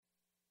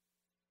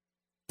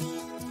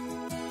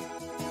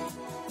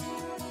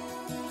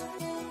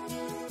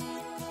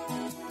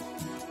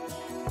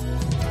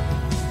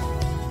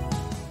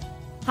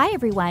Hi,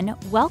 everyone.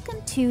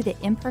 Welcome to the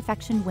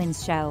Imperfection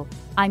Wins Show.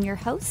 I'm your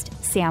host,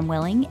 Sam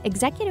Willing,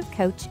 executive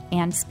coach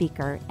and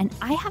speaker, and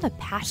I have a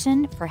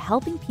passion for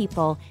helping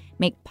people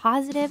make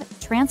positive,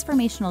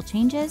 transformational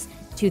changes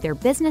to their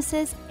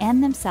businesses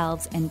and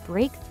themselves and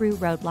break through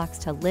roadblocks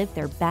to live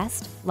their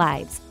best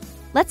lives.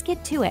 Let's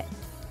get to it.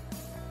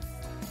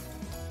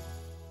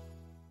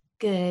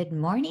 Good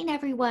morning,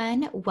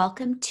 everyone.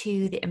 Welcome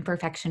to the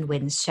Imperfection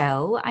Wins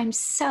Show. I'm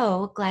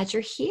so glad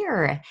you're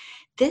here.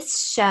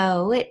 This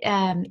show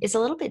is a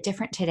little bit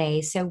different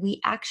today. So we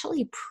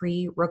actually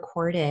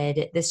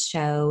pre-recorded this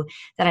show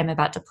that I'm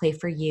about to play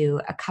for you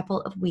a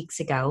couple of weeks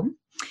ago.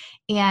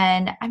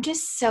 And I'm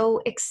just so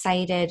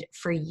excited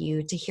for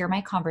you to hear my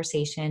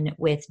conversation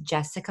with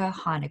Jessica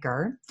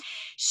Honegger.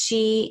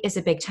 She is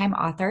a big-time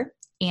author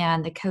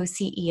and the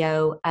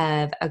co-CEO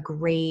of a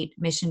great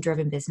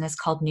mission-driven business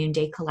called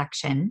Noonday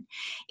Collection.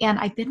 And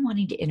I've been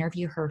wanting to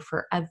interview her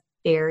for a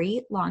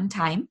very long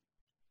time.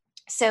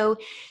 So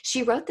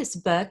she wrote this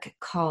book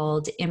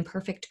called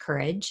Imperfect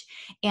Courage,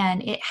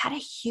 and it had a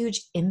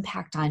huge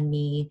impact on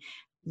me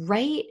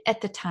right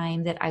at the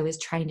time that I was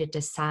trying to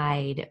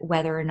decide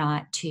whether or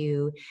not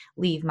to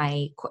leave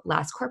my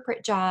last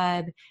corporate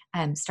job,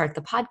 start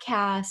the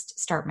podcast,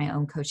 start my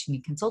own coaching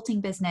and consulting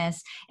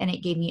business. And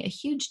it gave me a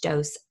huge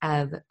dose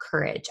of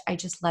courage. I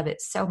just love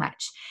it so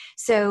much.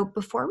 So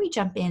before we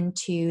jump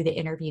into the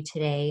interview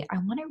today, I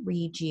want to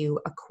read you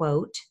a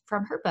quote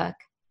from her book.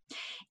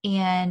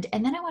 And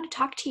then I want to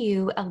talk to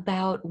you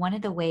about one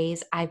of the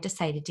ways I've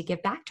decided to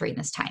give back during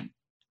this time.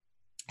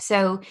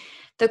 So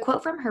the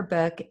quote from her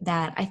book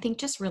that I think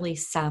just really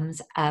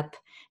sums up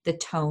the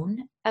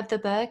tone of the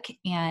book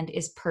and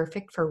is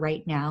perfect for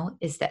right now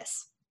is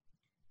this: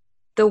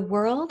 the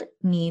world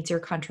needs your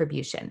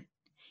contribution,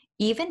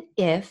 even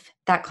if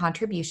that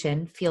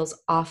contribution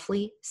feels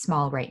awfully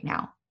small right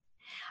now.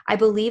 I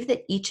believe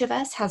that each of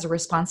us has a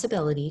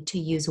responsibility to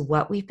use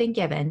what we've been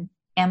given,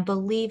 and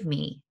believe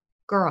me,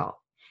 girl,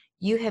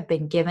 you have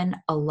been given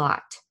a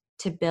lot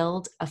to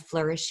build a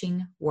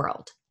flourishing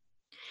world.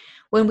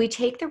 When we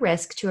take the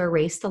risk to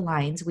erase the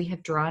lines we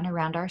have drawn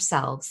around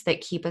ourselves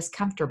that keep us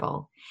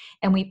comfortable,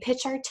 and we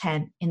pitch our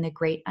tent in the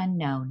great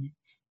unknown,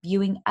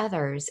 viewing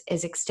others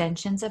as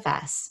extensions of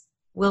us,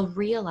 we'll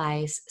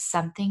realize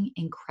something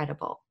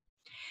incredible.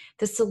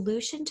 The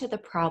solution to the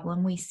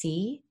problem we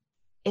see,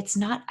 it's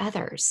not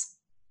others,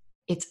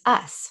 it's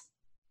us.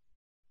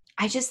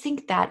 I just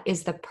think that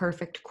is the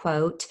perfect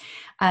quote.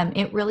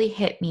 It really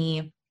hit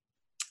me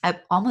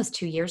almost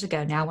 2 years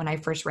ago now when I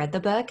first read the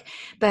book,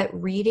 but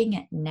reading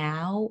it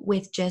now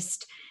with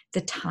just the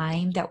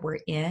time that we're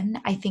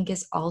in, I think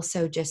is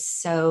also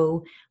just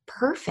so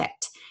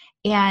perfect.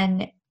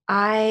 And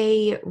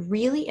I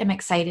really am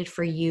excited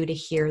for you to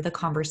hear the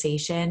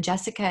conversation.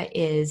 Jessica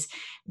is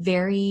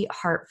very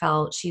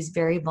heartfelt. She's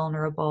very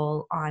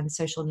vulnerable on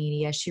social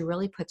media. She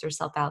really puts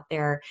herself out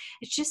there.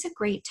 It's just a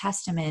great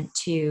testament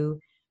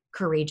to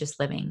courageous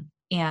living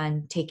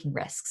and taking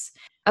risks.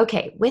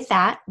 Okay, with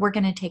that, we're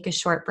going to take a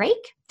short break,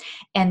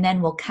 and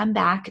then we'll come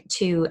back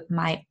to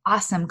my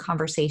awesome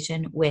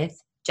conversation with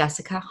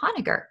Jessica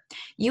Honegger.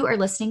 You are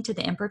listening to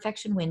the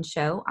Imperfection Wins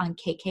Show on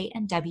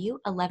KKNW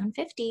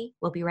 1150.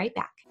 We'll be right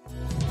back.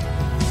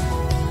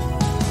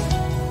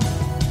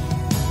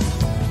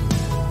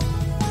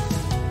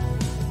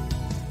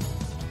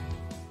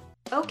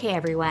 Okay,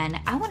 everyone,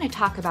 I want to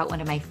talk about one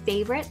of my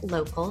favorite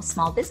local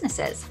small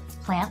businesses,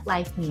 Plant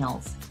Life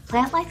Meals.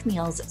 Plant Life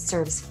Meals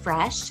serves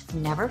fresh,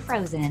 never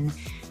frozen,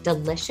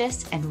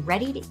 delicious, and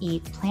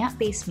ready-to-eat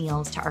plant-based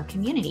meals to our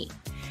community.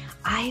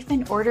 I've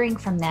been ordering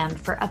from them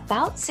for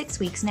about 6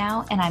 weeks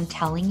now, and I'm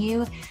telling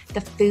you, the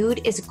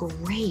food is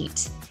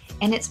great.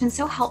 And it's been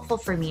so helpful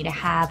for me to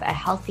have a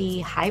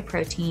healthy,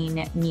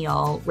 high-protein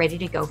meal ready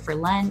to go for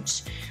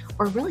lunch,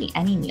 or really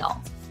any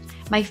meal.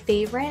 My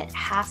favorite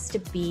has to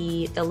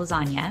be the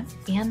lasagna,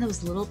 and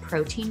those little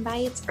protein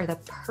bites are the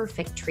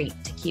perfect treat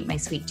to keep my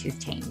sweet tooth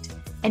tamed.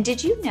 And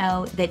did you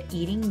know that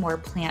eating more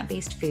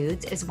plant-based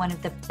foods is one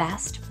of the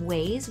best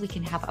ways we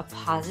can have a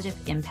positive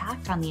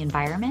impact on the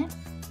environment?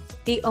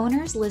 The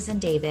owners, Liz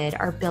and David,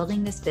 are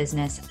building this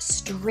business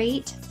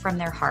straight from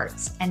their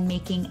hearts and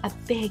making a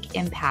big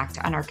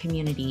impact on our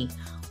community,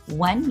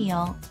 one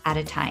meal at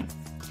a time.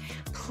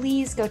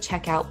 Please go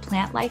check out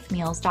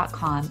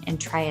plantlifemeals.com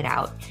and try it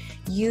out.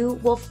 You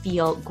will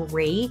feel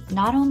great,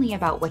 not only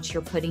about what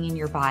you're putting in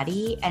your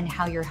body and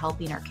how you're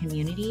helping our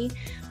community,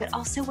 but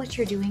also what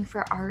you're doing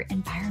for our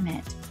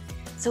environment.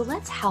 So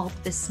let's help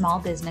this small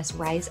business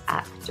rise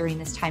up during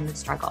this time of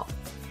struggle.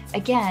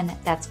 Again,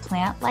 that's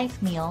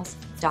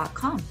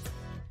plantlifemeals.com.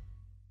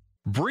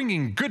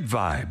 Bringing good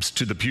vibes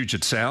to the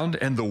Puget Sound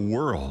and the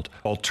world.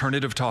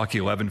 Alternative Talk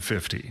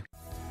 1150.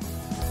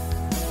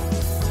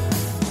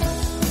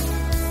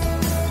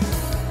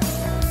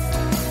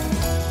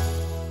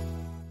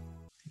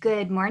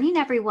 Good morning,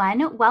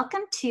 everyone.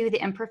 Welcome to the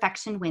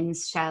Imperfection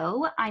Wins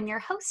Show. I'm your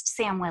host,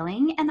 Sam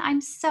Willing, and I'm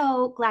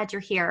so glad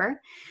you're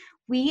here.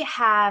 We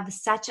have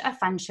such a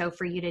fun show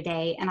for you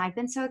today, and I've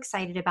been so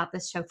excited about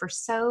this show for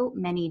so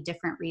many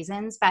different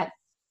reasons, but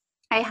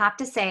I have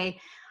to say,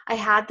 I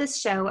had this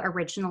show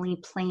originally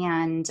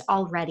planned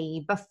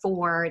already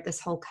before this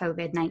whole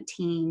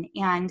COVID-19,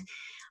 and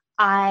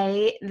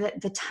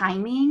the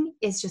timing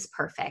is just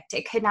perfect.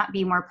 It could not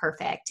be more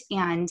perfect.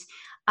 And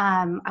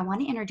I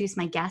want to introduce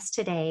my guest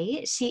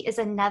today. She is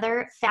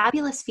another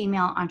fabulous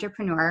female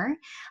entrepreneur,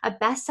 a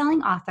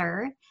best-selling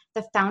author,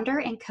 the founder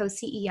and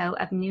co-CEO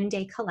of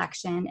Noonday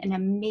Collection, an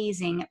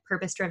amazing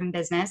purpose-driven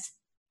business.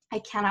 I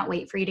cannot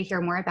wait for you to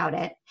hear more about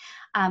it.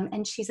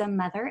 And she's a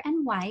mother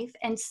and wife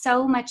and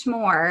so much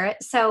more.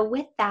 So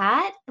with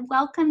that,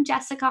 welcome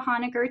Jessica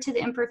Honegger to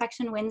the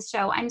Imperfection Wins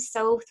Show. I'm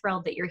so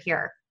thrilled that you're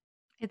here.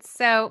 It's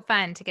so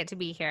fun to get to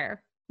be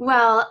here.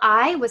 Well,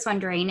 I was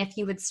wondering if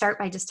you would start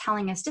by just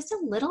telling us just a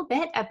little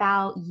bit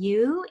about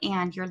you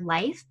and your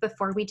life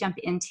before we jump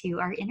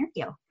into our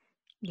interview.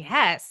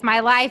 Yes,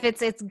 my life,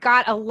 it's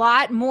got a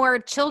lot more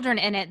children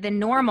in it than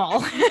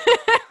normal.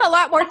 A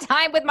lot more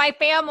time with my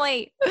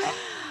family.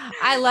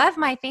 I love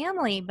my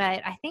family,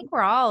 but I think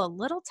we're all a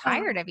little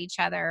tired of each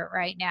other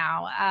right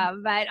now.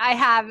 But I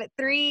have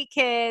 3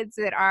 kids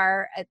that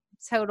are a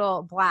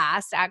total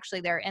blast.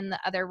 Actually, they're in the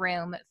other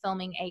room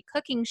filming a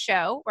cooking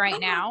show right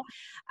now.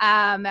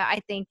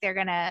 I think I'm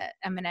going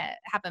to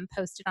have them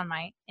posted on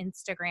my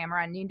Instagram or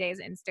on Noonday's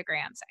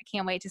Instagram. So I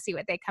can't wait to see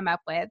what they come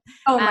up with.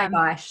 Oh my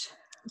gosh.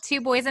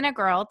 2 boys and a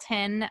girl,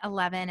 10,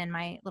 11, and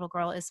my little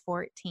girl is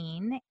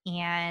 14.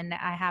 And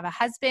I have a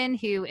husband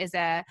who is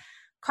a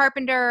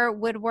carpenter,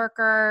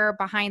 woodworker,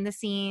 behind the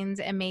scenes,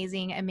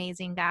 amazing,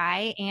 amazing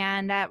guy.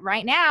 And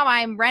right now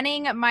I'm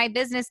running my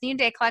business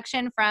Noonday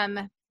Collection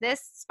from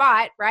this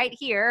spot right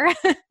here,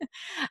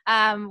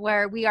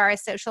 where we are a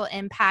social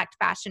impact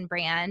fashion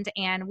brand,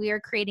 and we are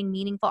creating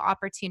meaningful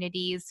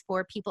opportunities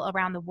for people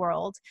around the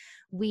world.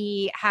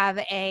 We have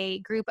a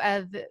group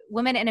of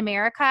women in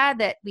America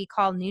that we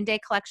call Noonday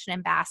Collection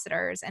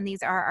Ambassadors, and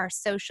these are our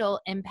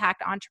social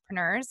impact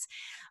entrepreneurs.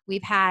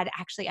 We've had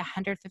actually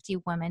 150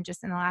 women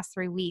just in the last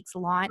 3 weeks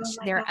launch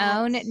their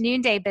own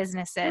Noonday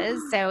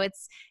businesses. So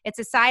it's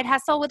a side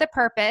hustle with a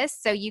purpose.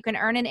 So you can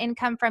earn an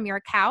income from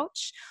your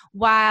couch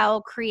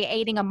while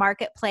creating a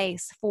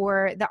marketplace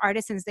for the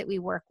artisans that we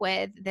work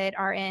with that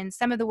are in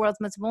some of the world's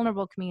most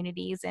vulnerable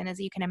communities. And as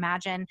you can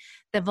imagine,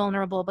 the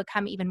vulnerable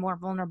become even more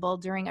vulnerable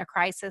during a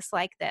crisis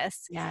like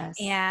this. Yes.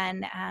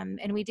 And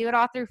we do it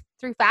all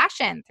through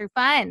fashion, through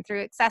fun,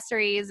 through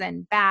accessories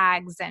and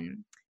bags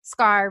and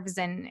scarves.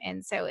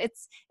 And so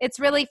it's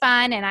really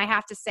fun. And I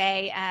have to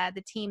say,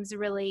 the team's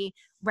really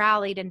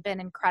rallied and been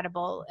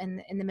incredible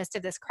in the midst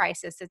of this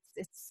crisis.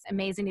 It's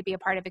amazing to be a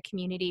part of a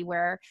community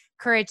where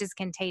courage is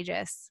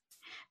contagious.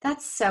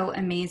 That's so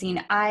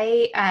amazing.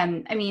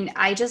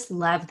 I just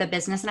love the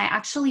business. And I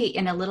actually,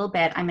 in a little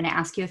bit, I'm going to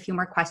ask you a few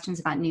more questions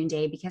about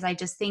Noonday because I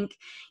just think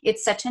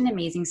it's such an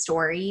amazing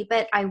story.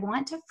 But I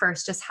want to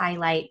first just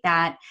highlight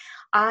that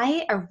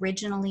I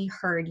originally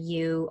heard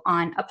you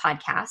on a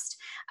podcast,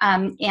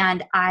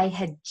 and I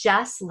had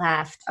just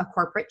left a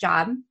corporate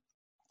job.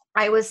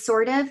 I was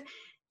sort of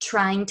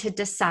trying to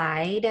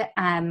decide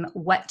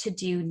what to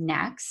do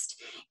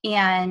next.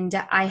 And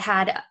I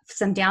had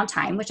some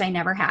downtime, which I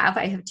never have.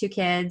 I have 2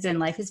 kids and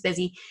life is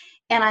busy.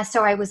 And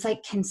so I was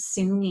like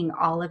consuming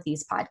all of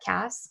these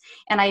podcasts.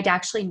 And I'd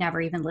actually never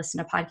even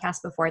listened to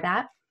podcasts before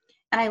that.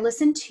 And I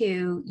listened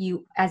to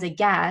you as a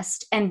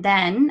guest, and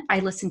then I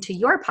listened to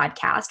your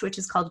podcast, which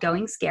is called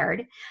Going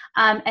Scared.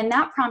 And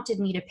that prompted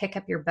me to pick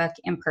up your book,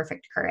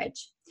 Imperfect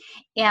Courage.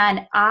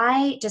 And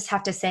I just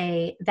have to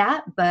say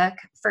that book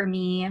for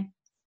me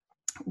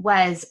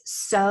was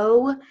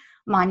so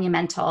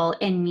monumental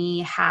in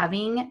me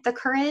having the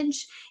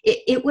courage.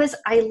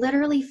 I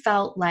literally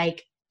felt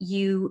like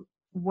you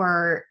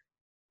were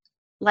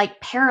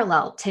like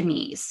parallel to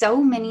me. So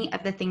many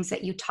of the things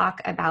that you talk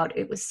about,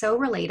 it was so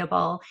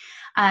relatable,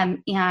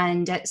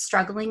 and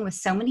struggling with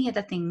so many of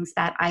the things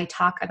that I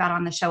talk about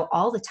on the show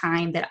all the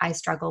time that I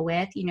struggle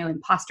with,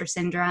 imposter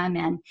syndrome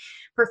and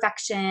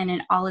perfection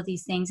and all of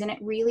these things. And I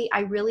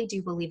really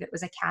do believe it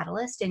was a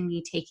catalyst in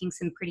me taking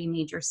some pretty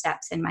major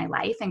steps in my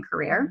life and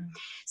career.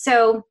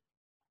 So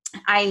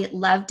I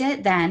loved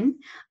it then.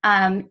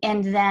 And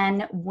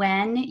then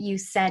when you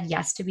said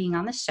yes to being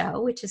on the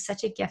show, which is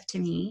such a gift to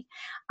me,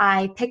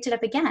 I picked it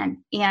up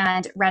again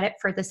and read it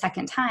for the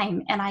second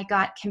time. And I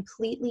got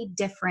completely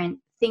different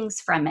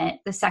things from it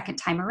the second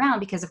time around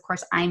because, of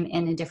course, I'm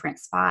in a different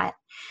spot.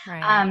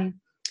 Right.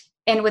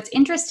 And what's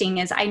interesting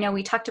is I know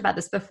we talked about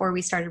this before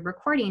we started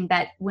recording,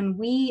 but when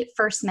we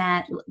first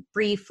met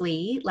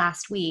briefly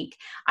last week,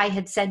 I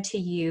had said to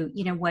you,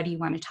 what do you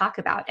want to talk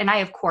about? And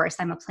I'm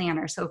a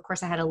planner. So of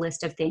course I had a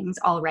list of things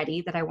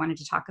already that I wanted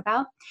to talk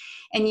about.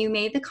 And you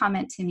made the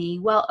comment to me,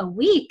 well, a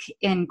week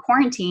in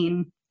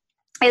quarantine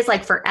is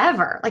like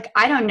forever. Like,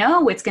 I don't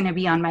know what's going to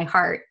be on my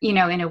heart, in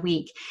a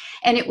week.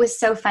 And it was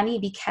so funny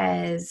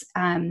because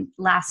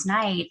last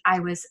night I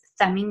was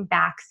thumbing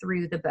back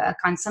through the book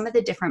on some of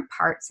the different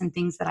parts and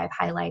things that I've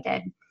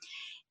highlighted.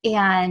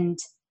 And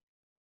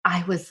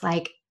I was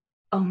like,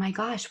 oh my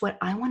gosh, what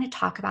I want to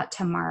talk about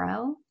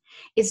tomorrow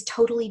is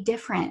totally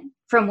different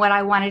from what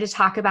I wanted to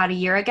talk about a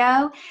year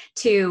ago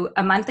to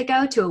a month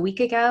ago to a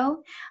week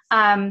ago.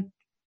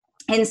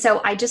 And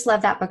so I just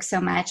love that book so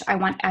much. I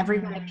want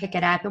everyone to pick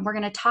it up. And we're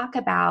going to talk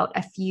about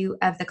a few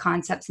of the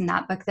concepts in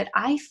that book that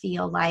I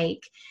feel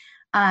like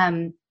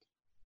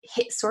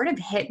sort of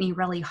hit me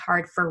really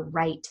hard for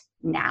right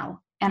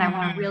now. And I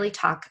want to really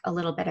talk a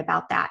little bit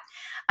about that.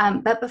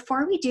 But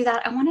before we do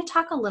that, I want to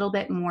talk a little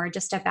bit more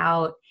just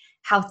about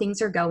how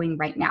things are going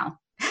right now.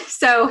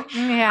 So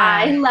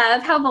I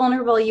love how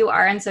vulnerable you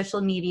are on social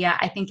media.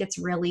 I think it's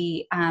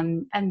really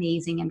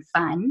amazing and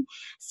fun.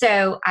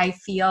 So I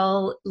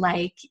feel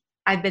like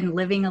I've been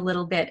living a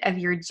little bit of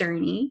your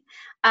journey.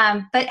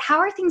 But how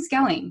are things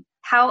going?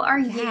 How are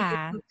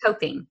you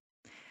coping?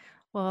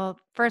 Well,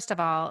 first of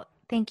all,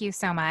 thank you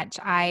so much.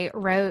 I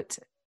wrote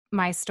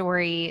my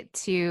story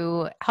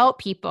to help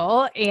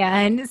people.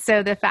 And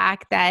so the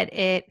fact that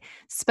it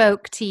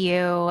spoke to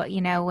you,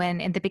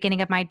 when in the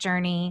beginning of my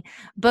journey,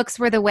 books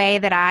were the way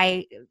that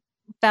I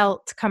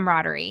felt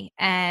camaraderie.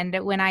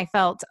 And when I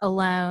felt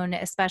alone,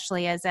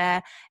 especially as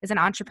an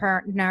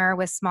entrepreneur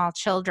with small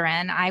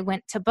children, I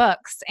went to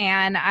books,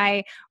 and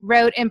I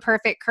wrote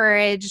Imperfect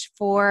Courage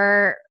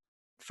for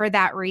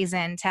that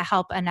reason, to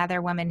help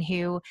another woman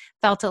who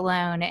felt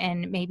alone,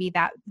 and maybe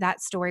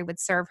that story would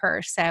serve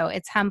her. So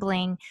it's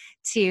humbling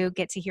to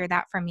get to hear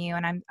that from you.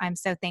 And I'm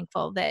so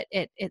thankful that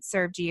it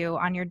served you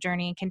on your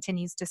journey and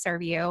continues to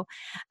serve you.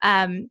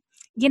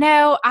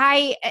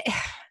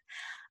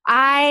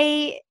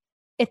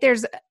 If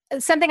there's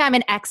something I'm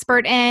an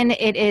expert in,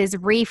 it is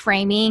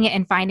reframing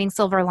and finding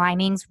silver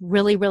linings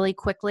really, really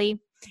quickly.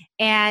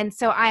 And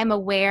so I'm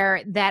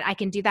aware that I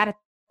can do that at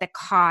the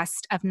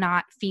cost of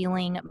not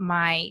feeling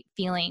my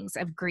feelings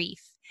of grief.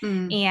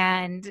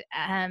 And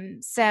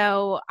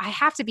so I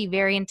have to be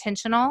very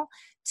intentional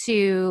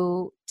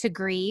to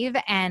grieve.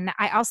 And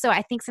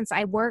I think since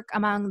I work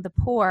among the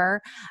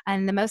poor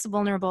and the most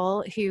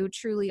vulnerable who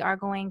truly are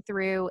going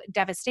through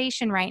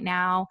devastation right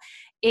now,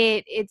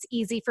 it's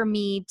easy for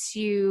me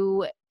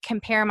to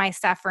compare my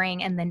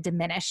suffering and then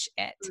diminish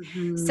it.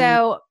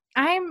 So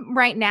I'm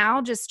right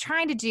now just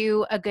trying to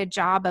do a good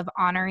job of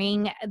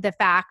honoring the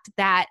fact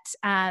that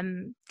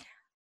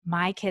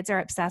my kids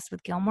are obsessed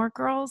with Gilmore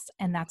Girls,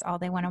 and that's all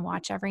they want to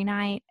watch every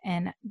night.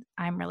 And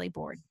I'm really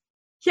bored.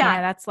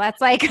 Yeah, that's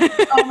like.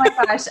 Oh my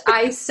gosh,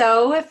 I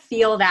so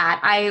feel that.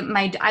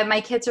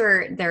 My kids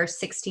they're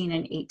 16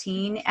 and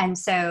 18, and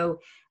so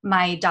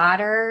my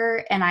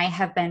daughter and I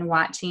have been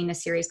watching a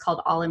series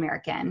called All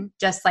American,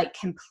 just like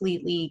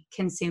completely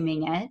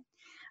consuming it.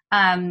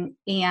 And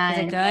is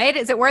it good?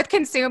 Is it worth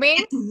consuming?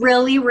 It's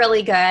really,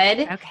 really good.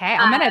 Okay,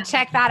 I'm gonna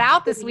check that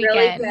out this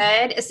weekend.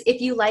 Really good.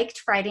 If you liked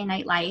Friday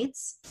Night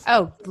Lights.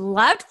 Oh,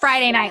 loved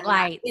Friday Night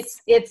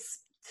Lights. It's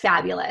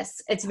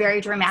fabulous. It's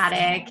very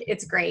dramatic.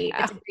 It's great.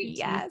 It's a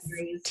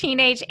great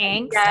teenage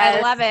angst. Yes,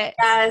 I love it.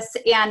 Yes,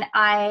 and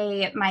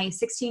my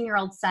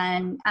 16-year-old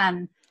son.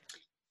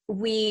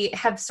 We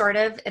have sort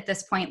of at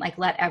this point like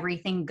let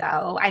everything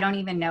go. I don't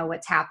even know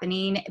what's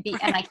happening,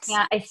 and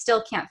I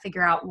still can't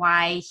figure out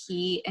why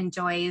he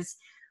enjoys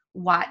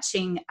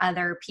watching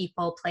other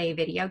people play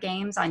video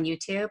games on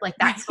YouTube. Like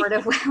that's sort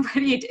of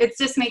it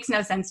just makes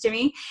no sense to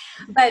me.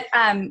 But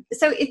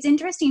so it's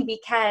interesting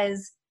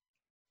because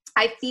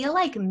I feel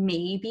like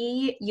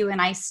maybe you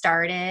and I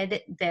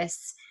started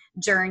this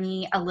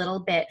journey a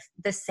little bit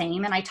the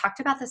same. And I talked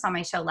about this on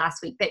my show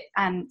last week, but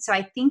so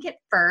I think at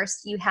first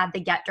you had the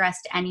Get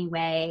Dressed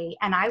Anyway.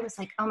 And I was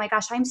like, oh my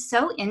gosh, I'm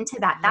so into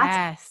that.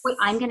 That's what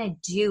I'm going to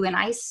do. And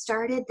I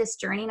started this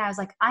journey and I was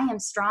like, I am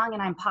strong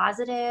and I'm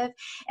positive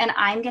and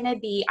I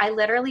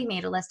literally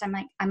made a list. I'm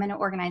like, I'm going to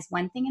organize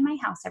one thing in my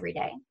house every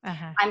day.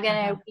 I'm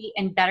going to be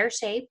in better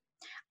shape.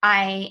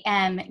 I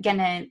am going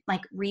to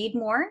like read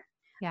more.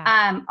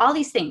 All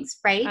these things.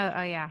 Right.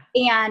 Oh yeah.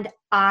 And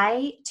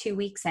 2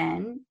 weeks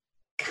in,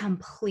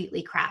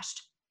 completely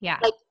crashed. Yeah.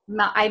 Like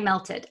I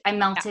melted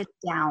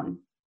down.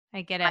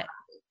 I get it.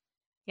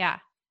 Yeah.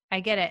 I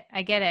get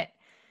it.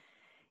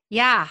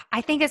 Yeah. I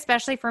think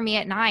especially for me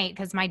at night,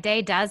 because my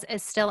day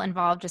is still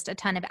involve just a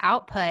ton of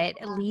output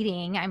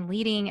leading. I'm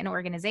leading an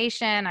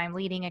organization. I'm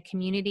leading a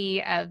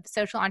community of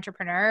social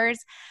entrepreneurs.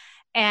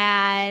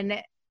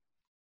 And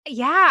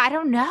yeah, I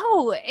don't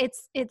know.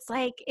 It's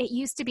like, it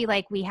used to be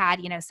like we had,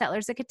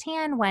 Settlers of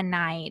Catan one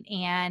night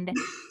and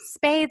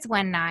Spades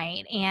one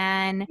night,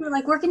 and we're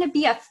like, we're going to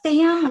be a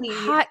family.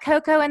 Hot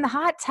cocoa in the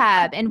hot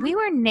tub. And we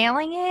were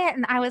nailing it.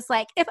 And I was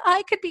like, if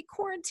I could be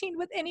quarantined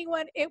with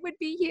anyone, it would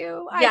be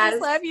you. I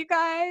just love you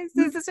guys.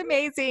 This is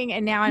amazing.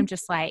 And now I'm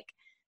just like,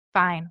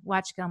 fine,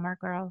 watch Gilmore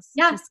Girls.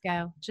 Yeah. Just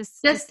go.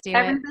 Just do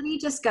everybody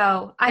it. Just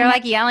go. They're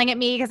like yelling at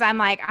me because I'm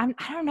like, I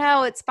don't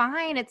know. It's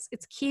fine. It's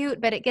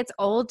cute, but it gets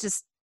old.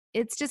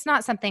 It's just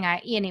not something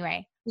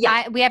anyway.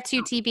 Yeah. We have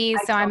 2 TVs,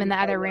 so I'm in the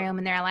other room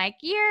and they're like,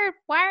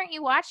 why aren't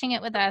you watching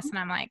it with us? And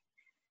I'm like,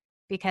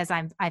 because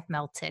I've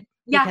melted.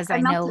 Yeah, because I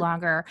no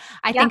longer,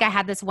 I think I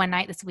had this one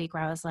night this week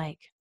where I was like,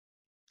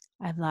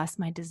 I've lost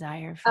my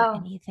desire for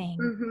anything.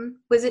 Mm-hmm.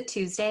 Was it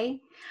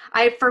Tuesday?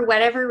 For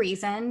whatever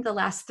reason, the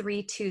last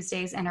 3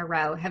 Tuesdays in a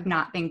row have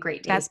not been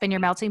great days. That's been your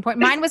melting point.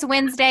 Mine was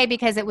Wednesday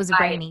because it was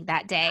rainy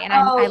that day. And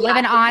I live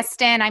in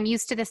Austin. I'm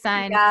used to the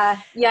sun.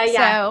 Yeah.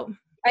 So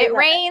I It love it.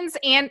 rains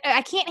and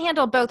I can't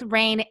handle both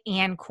rain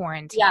and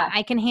quarantine. Yeah.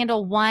 I can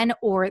handle one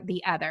or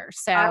the other.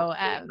 So,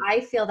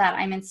 I feel that.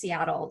 I'm in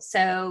Seattle.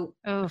 So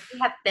we oof,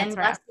 have been that's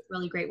rough. blessed with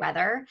really great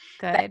weather,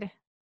 but Good.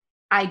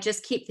 I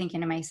just keep thinking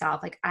to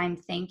myself, like, I'm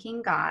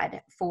thanking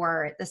God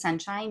for the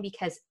sunshine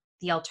because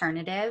the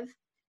alternative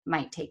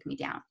might take me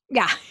down.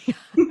 Yeah.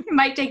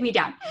 Might take me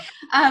down.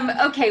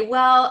 Okay,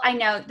 well, I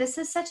know this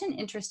is such an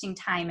interesting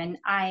time, and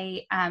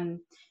I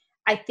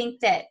think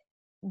that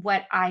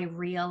what I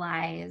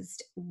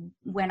realized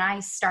when I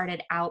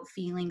started out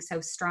feeling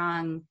so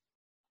strong,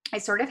 I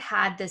sort of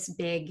had this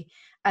big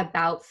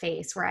about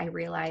face where I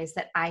realized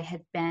that I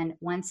had been,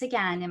 once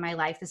again in my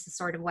life, this is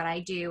sort of what I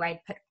do, I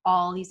put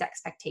all these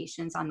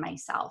expectations on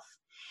myself.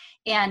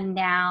 And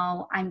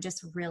now I'm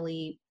just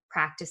really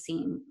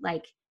practicing,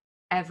 like,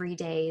 every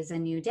day is a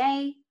new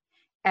day.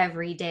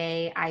 Every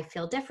day I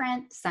feel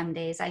different. Some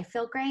days I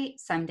feel great.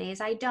 Some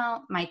days I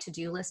don't. My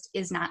to-do list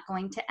is not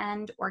going to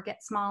end or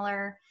get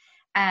smaller.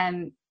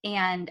 And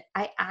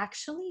I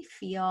actually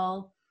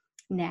feel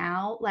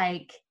now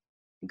like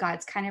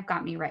God's kind of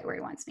got me right where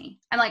he wants me.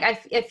 I'm like,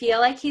 I feel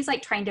like he's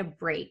like trying to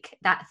break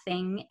that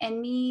thing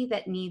in me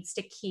that needs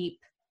to keep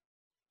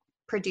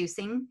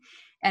producing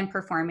and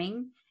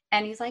performing.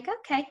 And he's like,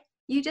 okay,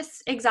 you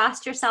just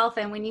exhaust yourself.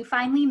 And when you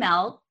finally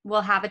melt,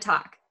 we'll have a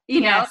talk,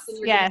 Yes. and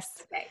you're going to Yes.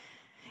 be okay.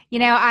 You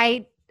know,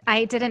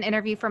 I did an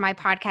interview for my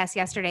podcast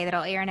yesterday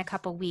that'll air in a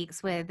couple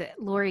weeks with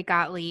Lori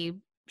Gottlieb.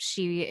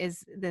 She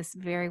is this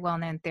very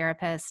well-known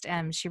therapist.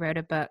 She wrote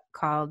a book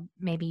called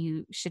Maybe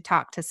You Should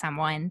Talk to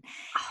Someone.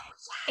 Oh,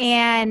 yes.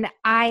 And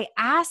I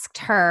asked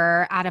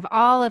her, out of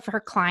all of her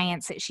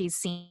clients that she's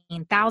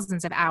seen,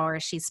 thousands of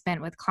hours she's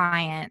spent with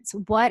clients,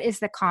 what is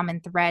the common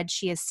thread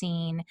she has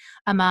seen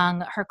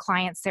among her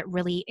clients that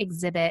really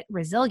exhibit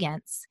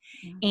resilience?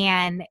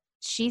 And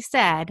she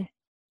said,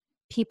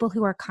 people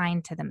who are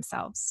kind to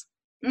themselves.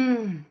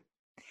 Mm.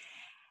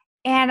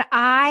 And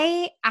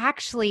I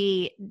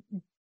actually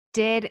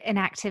did an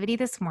activity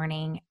this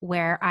morning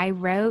where I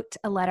wrote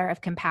a letter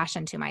of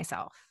compassion to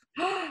myself.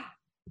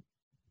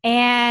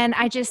 And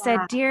I just said,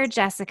 dear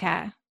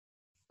Jessica,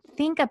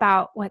 think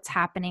about what's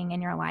happening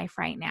in your life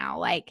right now.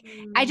 Like,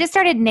 I just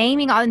started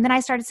naming all, and then I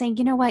started saying,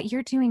 you know what,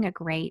 you're doing a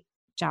great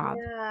job.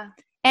 Yeah.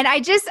 And I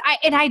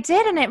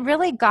did, and it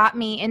really got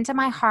me into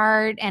my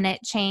heart, and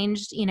it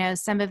changed,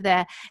 some of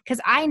because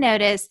I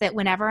noticed that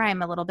whenever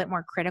I'm a little bit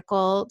more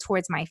critical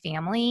towards my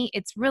family,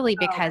 it's really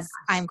because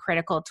I'm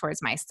critical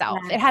towards myself.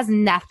 Yes. It has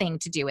nothing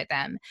to do with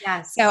them.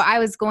 Yes. So I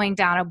was going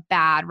down a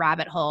bad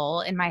rabbit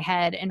hole in my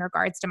head in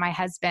regards to my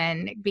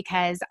husband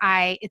because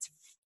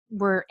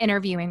we're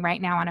interviewing right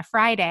now on a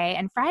Friday,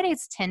 and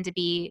Fridays tend to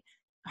be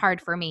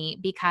hard for me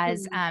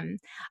because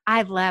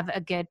I love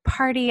a good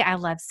party. I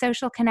love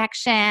social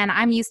connection.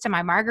 I'm used to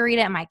my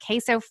margarita and my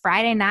queso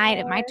Friday night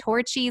at my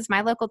Torchy's,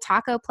 my local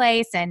taco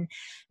place, and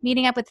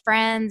meeting up with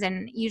friends.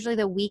 And usually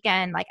the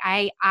weekend, like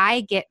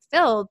I get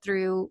filled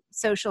through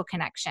social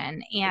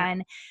connection.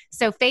 And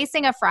so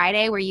facing a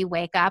Friday where you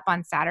wake up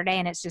on Saturday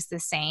and it's just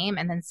the same,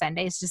 and then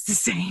Sunday is just the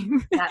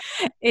same,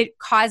 it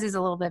causes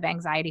a little bit of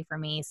anxiety for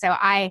me. So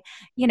I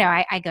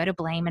go to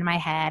blame in my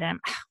head, and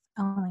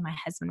only my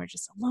husband were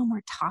just a little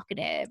more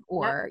talkative,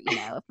 or,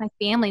 if my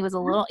family was a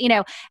little,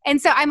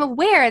 and so I'm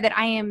aware that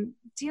I am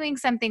doing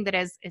something that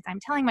is I'm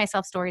telling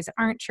myself stories that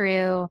aren't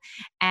true,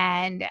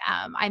 and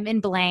I'm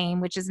in blame,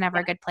 which is never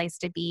a good place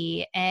to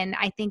be. And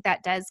I think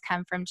that does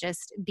come from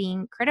just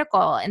being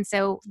critical. And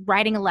so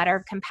writing a letter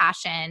of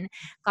compassion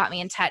got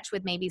me in touch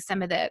with maybe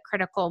some of the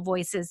critical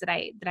voices that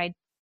I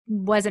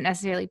wasn't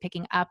necessarily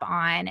picking up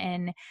on,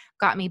 and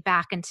got me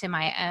back into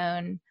my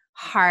own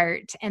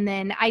heart. And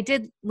then I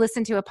did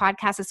listen to a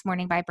podcast this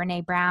morning by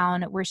Brene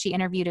Brown where she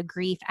interviewed a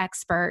grief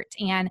expert,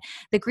 and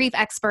the grief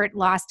expert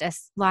lost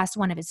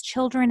one of his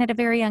children at a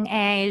very young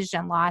age,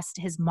 and lost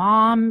his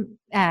mom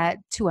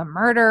to a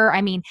murder.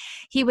 I mean,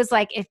 he was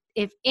like,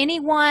 if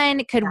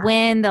anyone could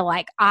win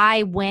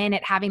I win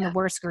at having the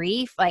worst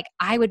grief, like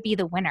I would be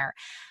the winner.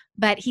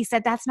 But he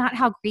said, that's not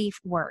how grief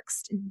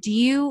works. Do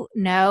you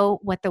know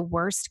what the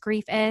worst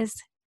grief is?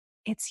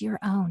 It's your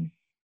own.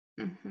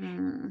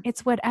 Mm-hmm.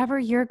 It's whatever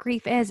your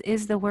grief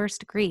is the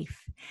worst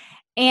grief.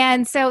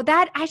 And so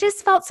that I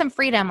just felt some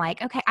freedom,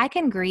 like, okay, I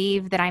can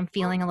grieve that I'm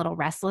feeling a little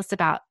restless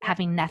about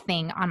having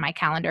nothing on my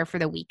calendar for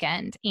the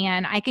weekend.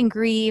 And I can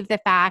grieve the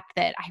fact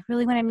that I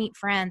really want to meet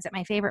friends at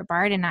my favorite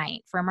bar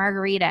tonight for a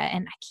margarita,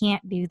 and I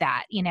can't do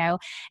that,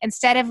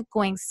 instead of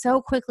going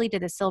so quickly to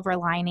the silver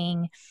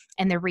lining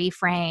and the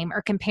reframe,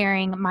 or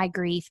comparing my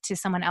grief to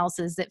someone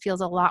else's that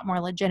feels a lot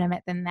more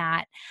legitimate than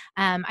that.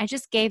 I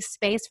just gave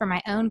space for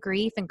my own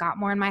grief and got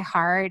more in my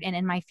heart and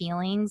in my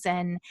feelings.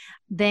 And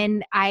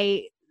then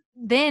I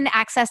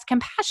accessed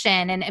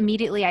compassion. And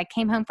immediately I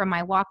came home from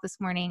my walk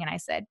this morning and I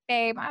said,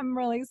 babe, I'm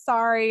really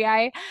sorry.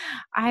 I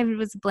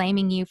was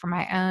blaming you for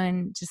my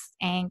own just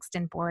angst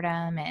and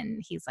boredom.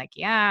 And he's like,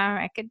 yeah,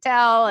 I could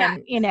tell. Yeah.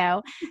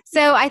 And,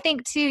 so I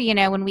think too,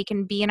 when we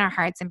can be in our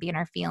hearts and be in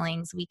our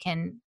feelings, we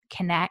can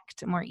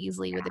connect more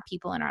easily with the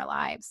people in our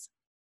lives.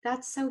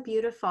 That's so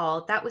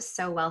beautiful. That was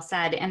so well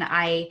said. And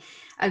I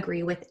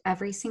agree with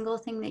every single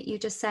thing that you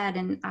just said.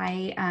 And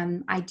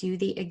I do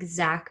the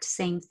exact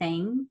same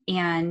thing.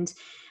 And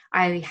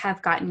I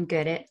have gotten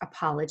good at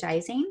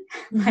apologizing.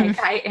 Mhm.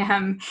 Like I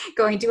am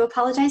going to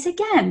apologize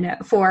again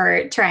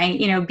for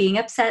trying, being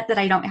upset that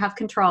I don't have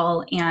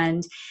control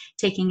and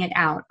taking it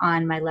out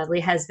on my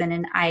lovely husband.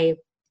 And I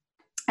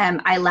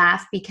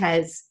laugh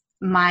because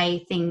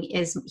my thing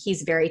is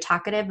he's very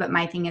talkative, but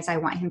my thing is I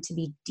want him to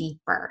be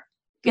deeper.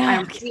 I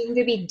want Okay. him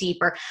to be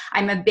deeper.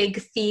 I'm a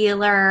big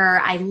feeler.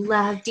 I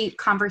love deep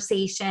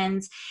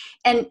conversations.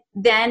 And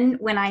then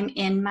when I'm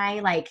in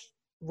my like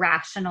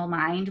rational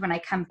mind, when I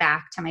come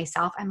back to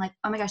myself, I'm like,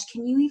 oh my gosh,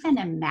 can you even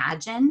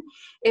imagine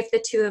if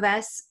the two of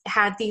us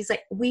had these,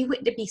 like, we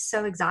would be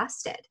so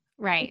exhausted.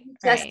 Right,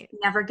 Just right.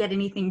 never get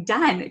anything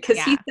done because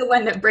he's Yeah, the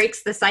one that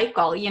breaks the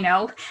cycle, when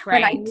I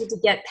right. need to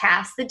get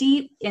past the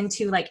deep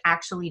into like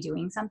actually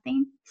doing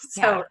something.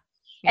 Yeah, So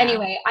yeah.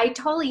 anyway, I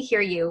totally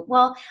hear you.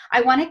 Well,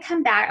 I want to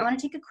come back. I want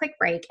to take a quick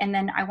break and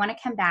then I want to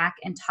come back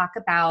and talk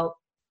about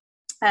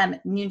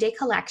Noonday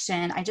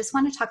Collection. I just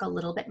want to talk a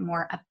little bit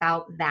more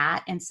about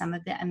that and some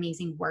of the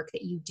amazing work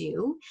that you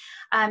do.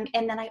 And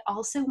then I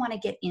also want to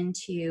get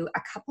into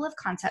a couple of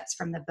concepts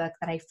from the book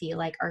that I feel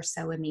like are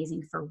so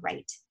amazing for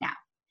right now.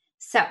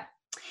 So,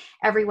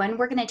 everyone,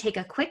 we're going to take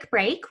a quick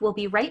break. We'll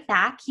be right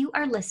back. You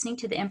are listening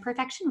to the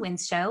Imperfection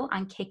Wins Show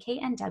on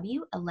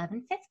KKNW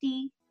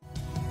 1150.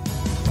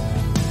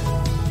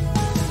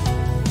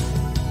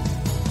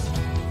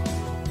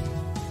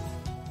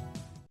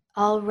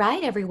 All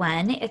right,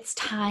 everyone, it's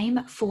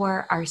time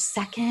for our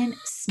second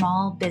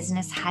small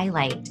business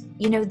highlight.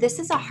 This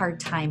is a hard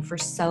time for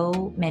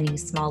so many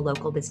small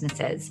local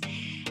businesses.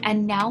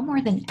 And now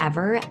more than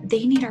ever,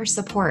 they need our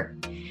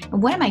support.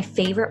 And one of my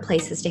favorite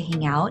places to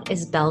hang out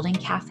is Belden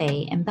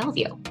Cafe in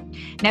Bellevue.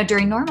 Now,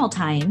 during normal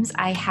times,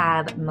 I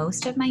have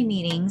most of my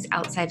meetings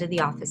outside of the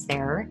office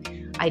there.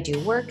 I do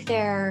work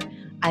there.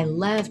 I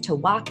love to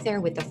walk there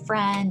with a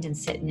friend and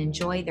sit and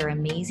enjoy their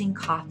amazing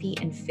coffee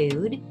and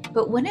food.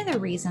 But one of the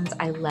reasons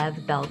I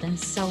love Belden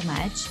so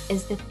much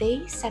is that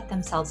they set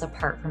themselves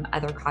apart from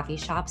other coffee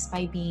shops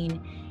by being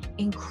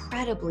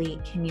incredibly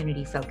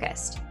community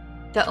focused.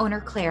 The owner,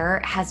 Claire,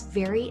 has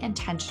very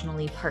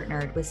intentionally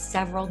partnered with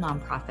several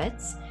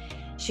nonprofits.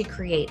 She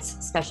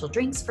creates special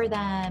drinks for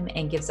them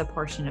and gives a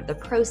portion of the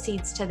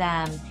proceeds to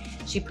them.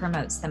 She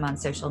promotes them on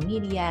social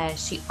media.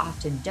 She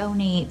often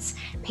donates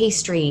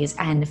pastries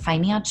and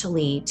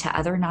financially to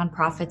other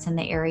nonprofits in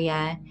the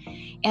area.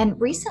 And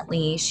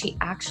recently, she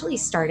actually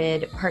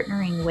started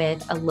partnering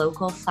with a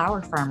local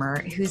flower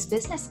farmer whose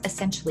business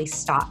essentially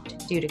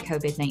stopped due to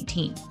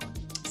COVID-19.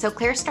 So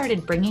Claire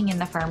started bringing in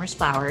the farmer's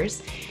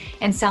flowers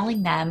and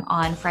selling them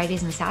on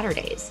Fridays and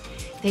Saturdays.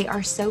 They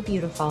are so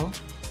beautiful.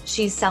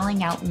 She's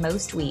selling out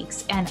most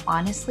weeks, and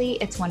honestly,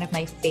 it's one of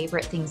my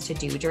favorite things to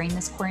do during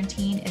this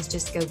quarantine is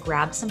just go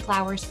grab some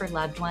flowers for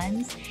loved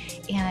ones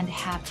and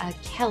have a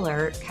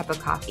killer cup of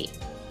coffee.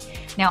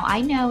 Now,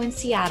 I know in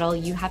Seattle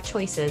you have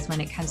choices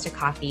when it comes to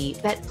coffee,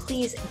 but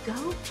please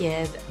go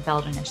give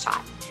Belden a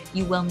shot.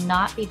 You will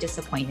not be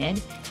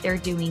disappointed. They're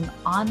doing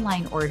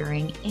online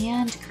ordering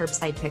and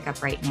curbside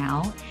pickup right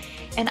now.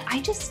 And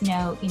I just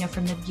know,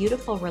 from the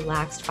beautiful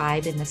relaxed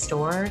vibe in the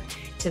store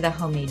to the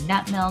homemade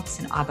nut milks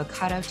and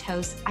avocado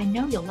toast, I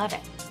know you'll love it.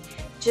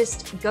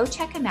 Just go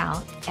check them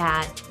out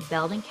at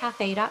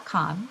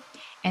beldencafe.com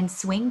and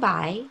swing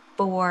by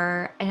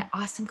for an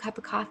awesome cup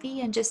of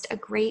coffee and just a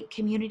great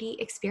community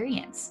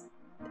experience.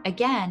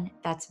 Again,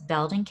 that's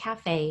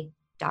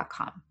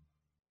beldencafe.com.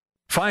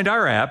 Find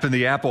our app in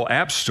the Apple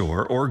App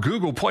Store or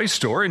Google Play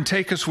Store and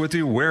take us with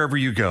you wherever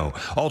you go.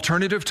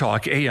 Alternative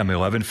Talk AM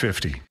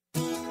 1150.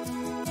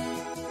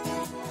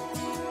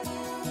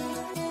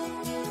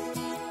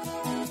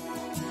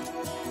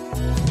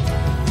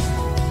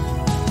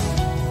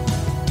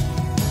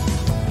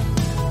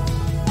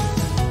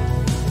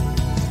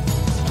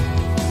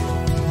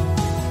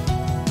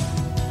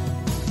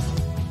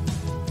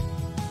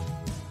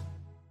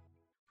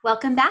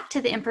 Welcome back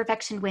to the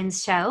Imperfection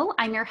Wins Show.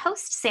 I'm your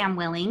host, Sam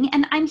Willing,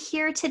 and I'm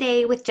here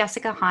today with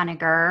Jessica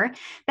Honegger,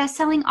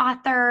 bestselling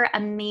author,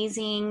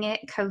 amazing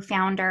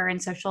co-founder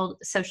and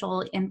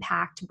social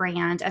impact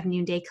brand of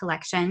Noonday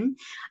Collection.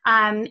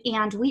 And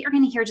we are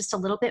going to hear just a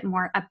little bit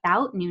more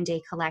about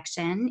Noonday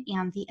Collection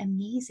and the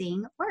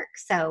amazing work.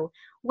 So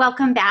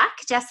welcome back,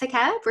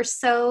 Jessica. We're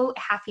so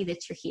happy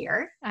that you're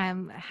here.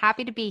 I'm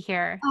happy to be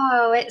here.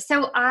 Oh,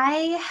 so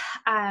I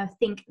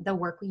think the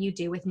work you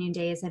do with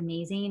Noonday is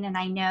amazing. And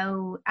I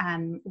know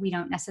we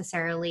don't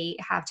necessarily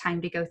have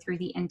time to go through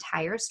the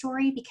entire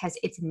story because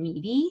it's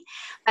meaty,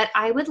 but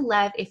I would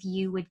love if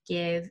you would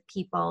give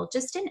people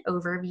just an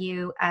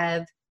overview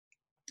of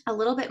a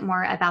little bit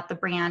more about the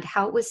brand,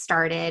 how it was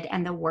started,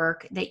 and the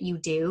work that you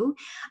do.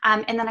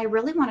 And then I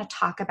really want to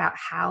talk about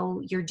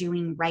how you're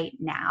doing right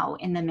now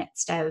in the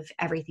midst of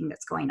everything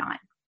that's going on.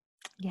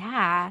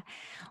 Yeah.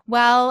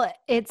 Well,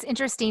 it's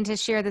interesting to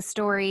share the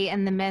story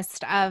in the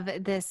midst of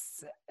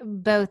this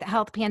both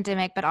health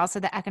pandemic, but also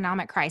the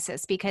economic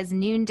crisis, because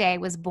Noonday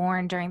was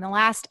born during the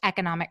last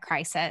economic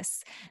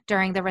crisis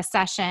during the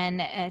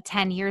recession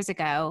 10 years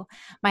ago.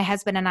 My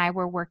husband and I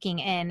were working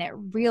in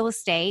real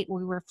estate.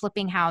 We were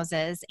flipping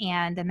houses,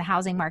 and then the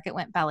housing market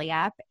went belly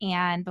up.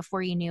 And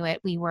before you knew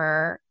it, we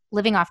were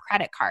living off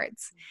credit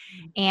cards.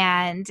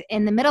 And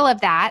in the middle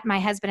of that, my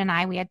husband and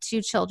I, we had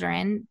 2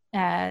 children,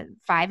 5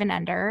 and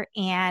under,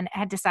 and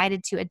had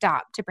decided to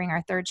adopt to bring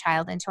our third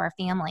child into our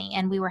family.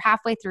 And we were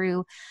halfway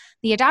through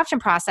the adoption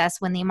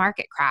process when the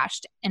market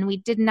crashed. And we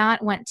did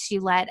not want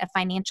to let a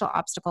financial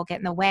obstacle get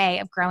in the way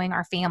of growing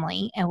our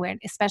family, and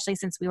especially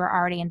since we were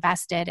already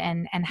invested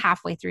and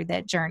halfway through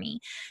the journey.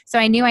 So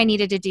I knew I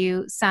needed to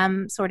do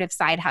some sort of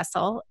side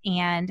hustle.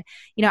 And,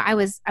 I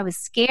was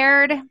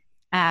scared.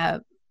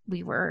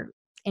 We were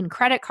in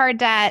credit card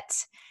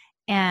debt.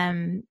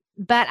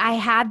 But I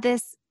had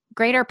this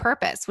greater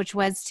purpose, which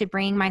was to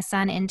bring my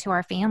son into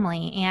our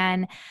family.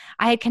 And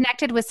I had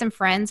connected with some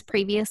friends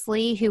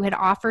previously who had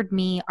offered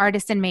me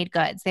artisan made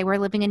goods. They were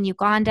living in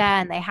Uganda,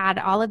 and they had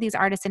all of these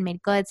artisan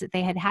made goods that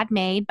they had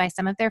made by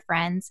some of their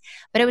friends,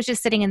 but it was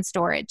just sitting in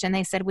storage. And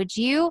they said, would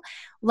you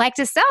like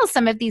to sell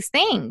some of these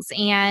things?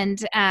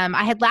 And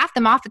I had laughed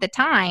them off at the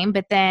time,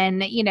 but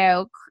then,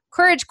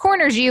 courage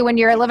corners you when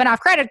you're living off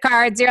credit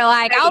cards. You're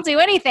like, I'll do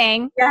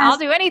anything. Yes. I'll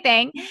do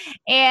anything.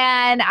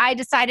 And I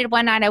decided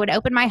one night I would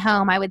open my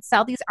home. I would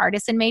sell these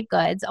artisan made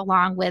goods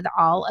along with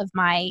all of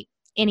my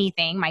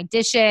anything. My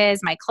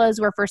dishes, my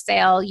clothes were for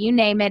sale, you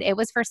name it, it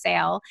was for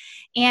sale.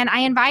 And I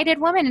invited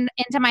women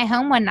into my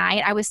home one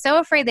night. I was so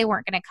afraid they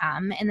weren't going to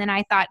come. And then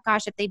I thought,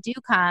 gosh, if they do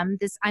come,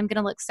 I'm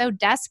going to look so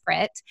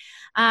desperate.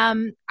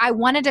 I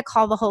wanted to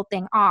call the whole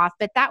thing off,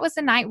 but that was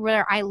the night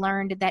where I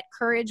learned that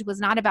courage was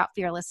not about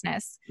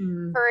fearlessness.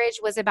 Courage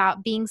was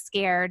about being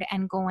scared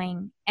and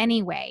going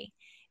anyway.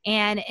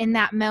 And in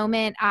that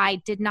moment,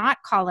 I did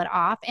not call it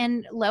off.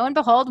 And lo and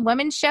behold,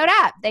 women showed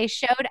up. They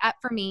showed up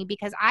for me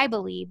because I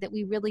believe that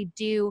we really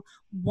do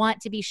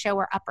want to be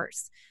shower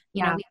uppers.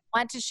 We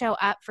want to show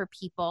up for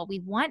people. We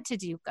want to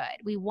do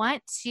good. We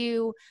want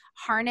to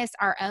harness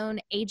our own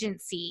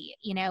agency,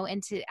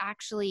 and to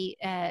actually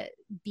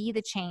be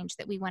the change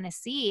that we want to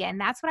see. And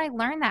that's what I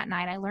learned that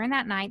night. I learned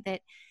that night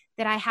that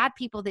I had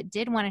people that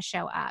did want to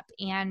show up.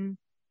 And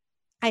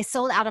I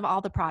sold out of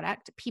all the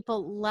product.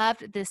 People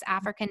loved this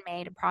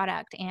African-made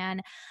product.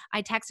 And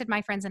I texted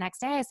my friends the next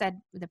day. I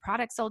said, the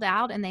product sold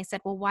out. And they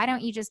said, well, why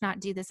don't you just not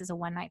do this as a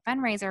one-night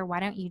fundraiser?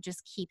 Why don't you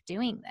just keep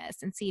doing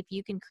this and see if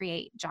you can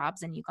create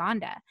jobs in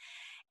Uganda?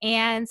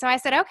 And so I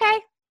said, okay,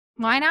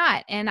 why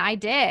not? And I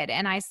did.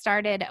 And I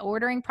started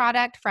ordering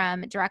product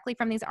directly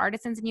from these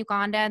artisans in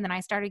Uganda. And then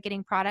I started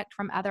getting product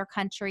from other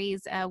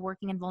countries,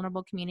 working in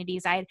vulnerable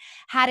communities. I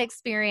had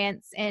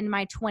experience in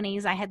my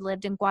 20s. I had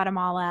lived in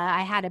Guatemala.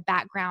 I had a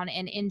background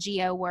in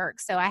NGO work.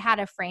 So I had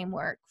a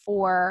framework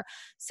for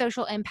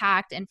social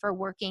impact and for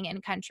working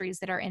in countries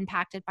that are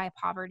impacted by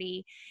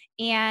poverty.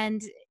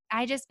 And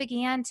I just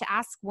began to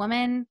ask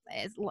women,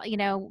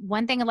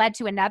 one thing led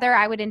to another.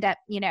 I would end up,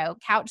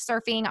 couch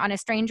surfing on a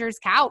stranger's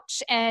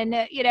couch and,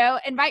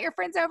 invite your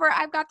friends over.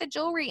 I've got the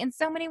jewelry. And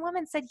so many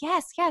women said,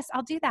 yes,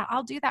 I'll do that.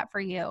 I'll do that for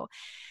you.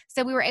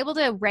 So we were able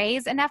to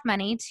raise enough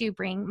money to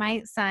bring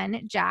my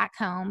son, Jack,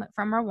 home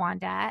from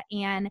Rwanda.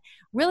 And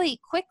really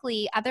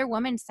quickly, other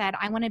women said,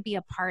 I want to be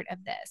a part of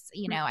this.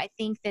 I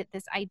think that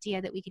this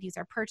idea that we could use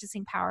our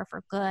purchasing power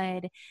for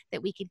good,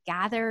 that we could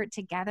gather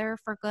together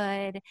for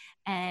good,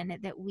 and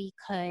that we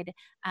could,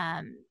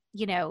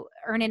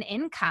 earn an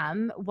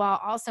income while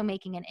also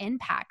making an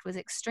impact was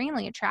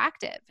extremely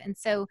attractive. And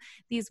so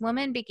these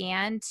women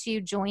began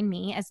to join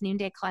me as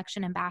Noonday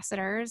Collection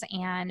ambassadors,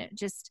 and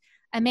just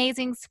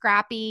amazing,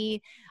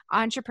 scrappy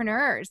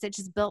entrepreneurs that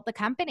just built the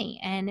company.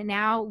 And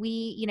now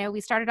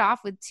we started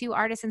off with 2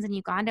 artisans in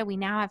Uganda. We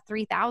now have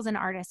 3,000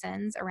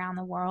 artisans around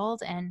the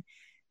world and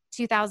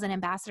 2,000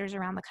 ambassadors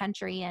around the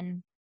country.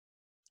 And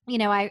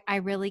I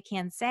really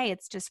can say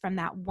it's just from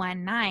that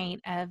one night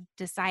of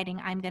deciding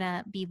I'm going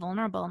to be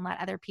vulnerable and let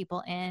other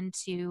people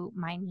into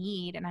my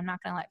need. And I'm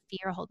not going to let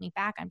fear hold me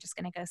back. I'm just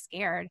going to go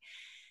scared.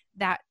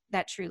 That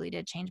truly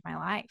did change my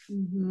life.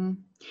 Mm-hmm.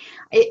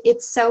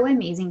 It's so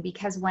amazing,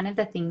 because one of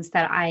the things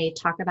that I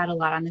talk about a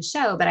lot on the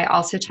show, but I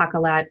also talk a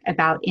lot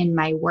about in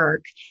my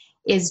work,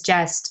 is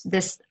just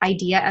this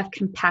idea of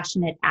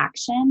compassionate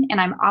action.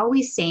 And I'm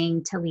always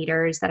saying to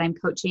leaders that I'm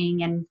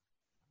coaching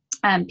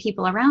and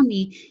people around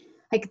me,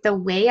 like, the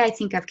way I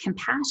think of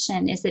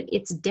compassion is that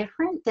it's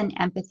different than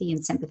empathy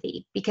and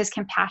sympathy, because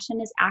compassion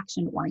is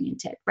action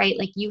oriented, right?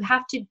 Like, you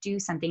have to do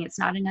something. It's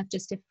not enough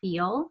just to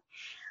feel.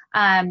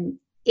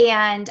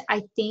 And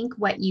I think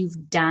what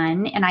you've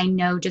done, and I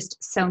know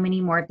just so many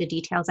more of the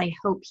details, I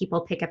hope people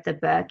pick up the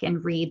book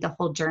and read the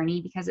whole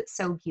journey, because it's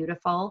so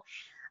beautiful.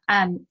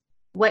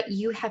 What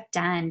you have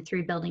done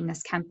through building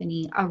this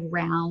company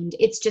around,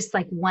 it's just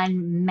like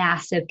one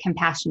massive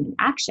compassionate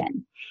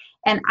action.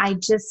 And I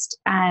just,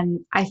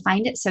 I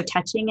find it so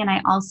touching. And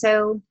I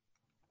also,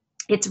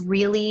 it's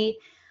really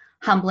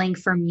humbling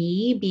for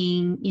me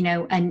being,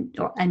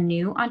 a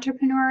new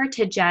entrepreneur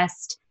to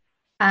just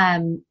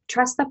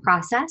trust the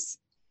process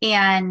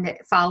and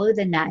follow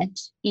the nudge,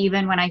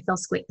 even when I feel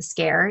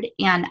scared.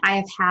 And I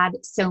have had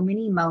so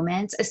many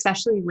moments,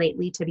 especially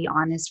lately, to be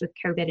honest, with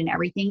COVID and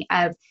everything,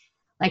 of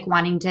like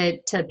wanting to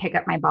pick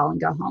up my ball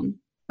and go home.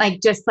 Like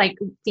just like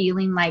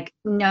feeling like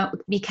no,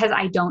 because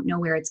I don't know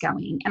where it's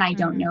going and I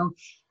don't know.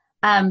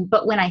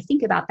 But when I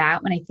think about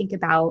that, when I think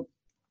about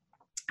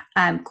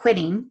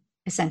quitting,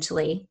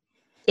 essentially,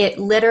 it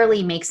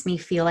literally makes me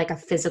feel like a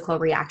physical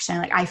reaction.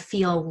 Like I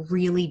feel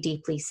really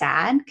deeply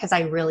sad because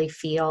I really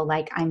feel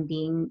like I'm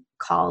being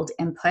called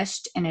and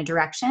pushed in a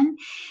direction.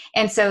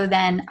 And so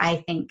then I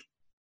think,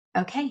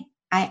 okay,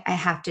 I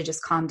have to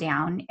just calm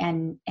down.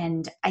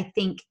 And I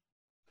think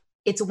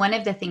it's one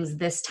of the things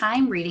this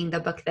time, reading the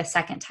book the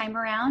second time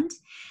around,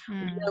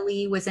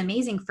 really was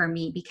amazing for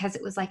me, because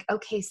it was like,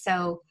 okay,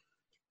 so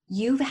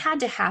you've had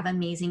to have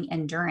amazing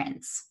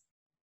endurance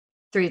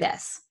through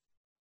this.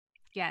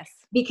 Yes.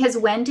 Because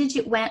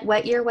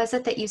what year was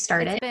it that you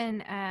started? It's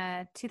been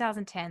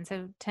 2010,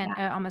 so 10,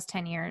 almost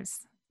 10 years.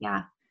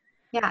 Yeah.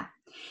 Yeah.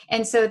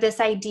 And so this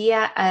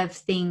idea of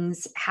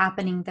things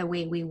happening the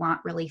way we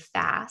want really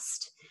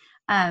fast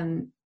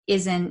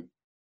isn't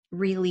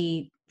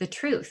really the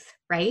truth,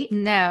 right?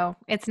 No,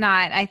 it's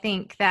not. I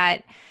think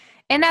that,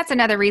 and that's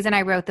another reason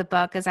I wrote the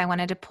book, is I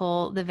wanted to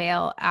pull the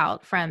veil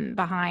out from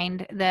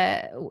behind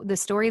the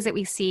stories that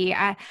we see.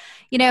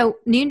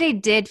 Noonday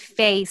did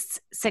face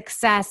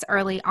success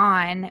early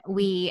on.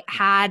 We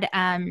had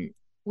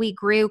we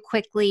grew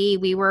quickly.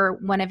 We were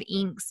one of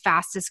Inc.'s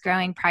fastest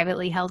growing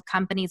privately held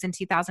companies in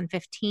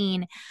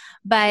 2015,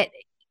 but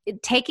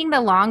taking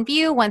the long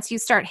view, once you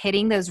start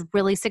hitting those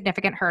really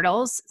significant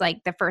hurdles, like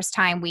the first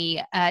time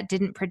we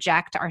didn't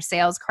project our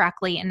sales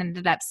correctly and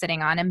ended up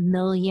sitting on $1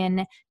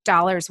 million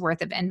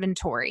worth of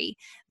inventory,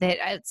 that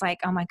it's like,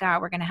 oh my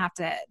God,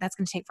 that's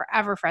going to take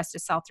forever for us to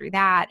sell through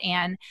that.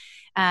 And,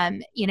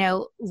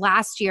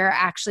 last year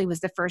actually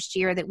was the first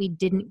year that we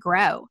didn't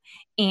grow.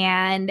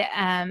 And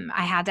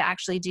I had to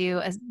actually do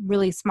a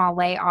really small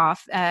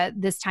layoff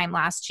this time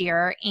last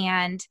year.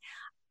 And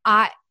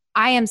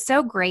I am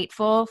so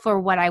grateful for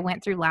what I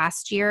went through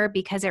last year,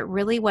 because it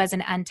really was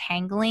an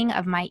untangling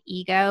of my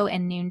ego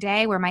and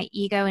Noonday, where my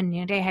ego and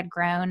Noonday had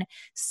grown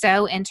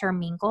so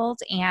intermingled.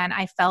 And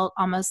I felt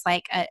almost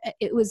like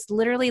it was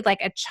literally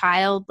like a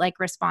childlike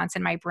response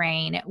in my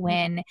brain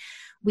when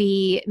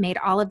we made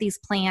all of these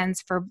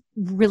plans for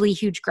really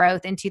huge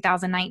growth in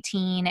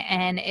 2019.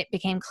 And it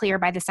became clear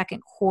by the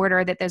second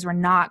quarter that those were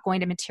not going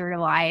to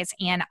materialize.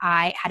 And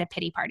I had a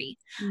pity party.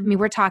 I mean,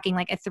 we're talking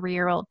like a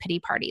 3-year-old pity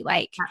party.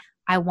 Like,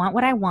 I want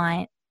what I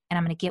want, and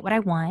I'm going to get what I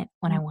want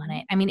when I want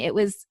it. I mean, it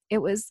was,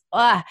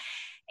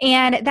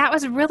 and that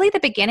was really the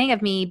beginning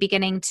of me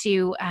beginning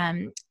to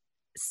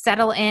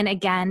settle in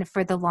again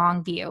for the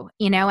long view,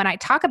 and I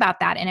talk about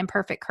that in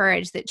Imperfect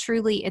Courage, that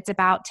truly it's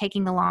about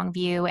taking the long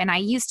view. And I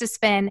used to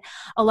spend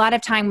a lot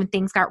of time when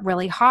things got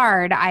really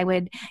hard, I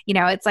would,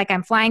 it's like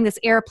I'm flying this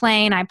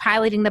airplane, I'm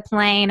piloting the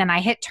plane, and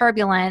I hit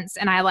turbulence,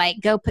 and I like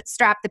go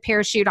strap the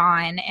parachute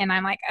on, and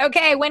I'm like,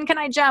 okay, when can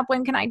I jump?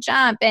 When can I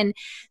jump? And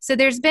so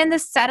there's been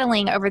this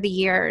settling over the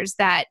years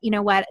that,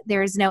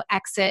 there's no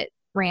exit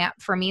ramp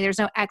for me. There's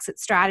no exit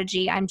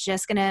strategy. I'm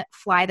just going to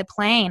fly the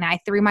plane. I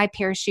threw my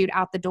parachute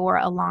out the door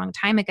a long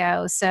time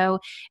ago. So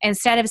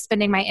instead of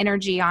spending my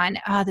energy on,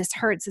 oh, this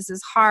hurts, this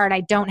is hard,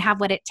 I don't have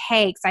what it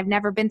takes, I've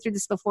never been through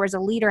this before as a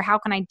leader, how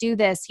can I do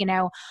this?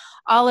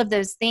 All of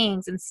those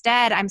things.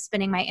 Instead, I'm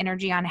spending my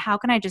energy on, how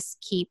can I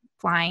just keep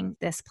flying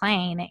this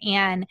plane?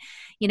 And,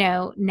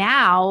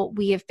 now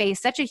we have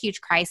faced such a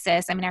huge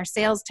crisis. I mean, our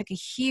sales took a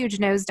huge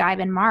nosedive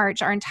in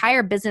March. Our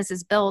entire business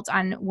is built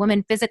on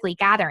women physically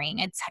gathering.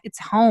 It's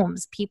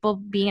homes, people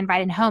being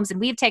invited in homes. And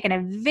we've taken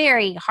a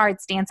very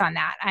hard stance on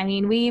that. I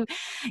mean,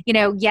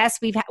 yes,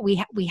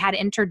 we had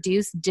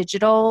introduced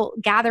digital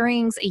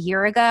gatherings a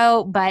year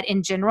ago, but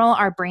in general,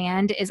 our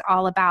brand is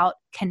all about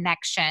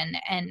connection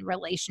and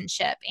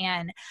relationship.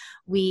 And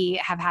we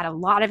have had a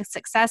lot of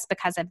success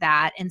because of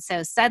that. And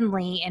so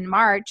suddenly in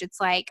March, it's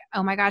like,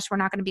 oh my gosh, we're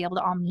not going to be able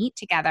to all meet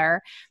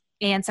together.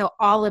 And so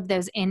all of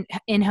those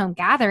in-home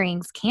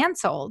gatherings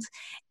canceled,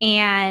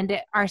 and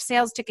our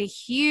sales took a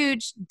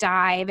huge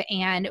dive,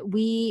 and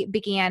we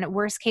began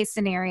worst case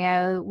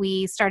scenario.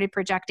 We started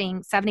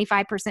projecting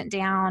 75%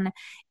 down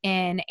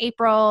in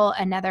April,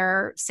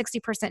 another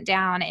 60%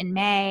 down in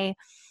May.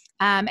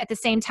 At the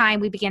same time,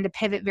 we began to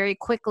pivot very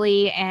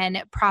quickly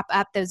and prop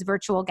up those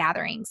virtual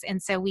gatherings. And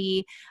so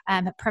we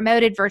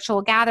promoted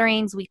virtual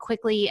gatherings. We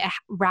quickly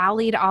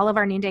rallied all of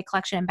our Noonday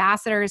Collection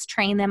ambassadors,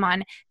 trained them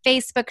on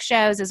Facebook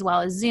shows as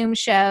well as Zoom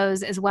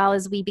shows, as well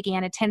as we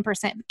began a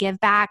 10% give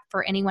back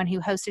for anyone who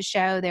hosts a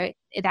show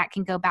that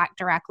can go back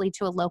directly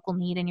to a local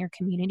need in your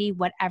community,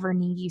 whatever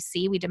need you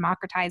see. We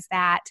democratize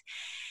that.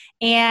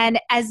 And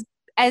as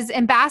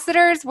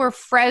ambassadors, we're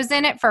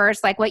frozen at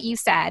first, like what you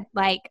said,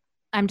 like,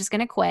 I'm just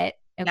going to quit.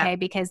 Okay. Yeah.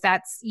 Because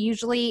that's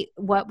usually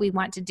what we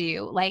want to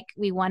do. Like,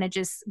 we want to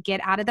just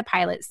get out of the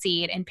pilot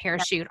seat and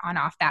parachute on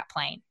off that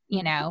plane,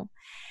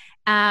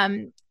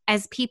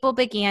 as people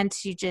began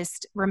to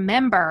just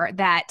remember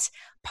that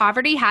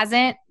poverty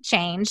hasn't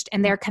changed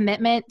and their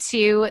commitment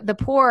to the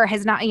poor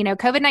has not,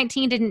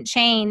 COVID-19 didn't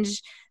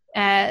change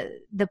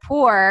the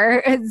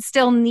poor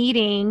still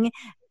needing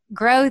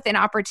growth and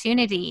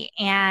opportunity.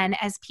 And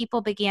as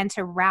people began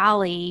to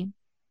rally,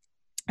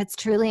 it's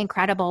truly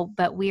incredible,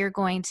 but we are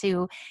going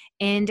to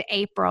end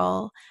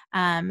April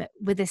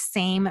with the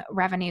same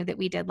revenue that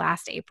we did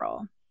last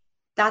April.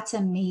 That's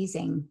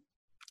amazing.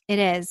 It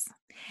is.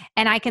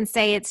 And I can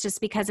say it's just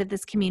because of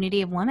this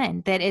community of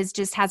women that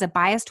has a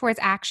bias towards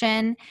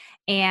action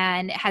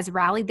and has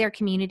rallied their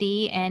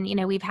community. And,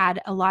 we've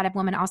had a lot of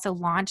women also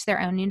launch their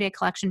own Noon Day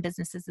Collection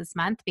businesses this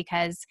month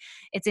because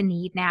it's a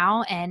need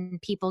now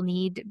and people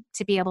need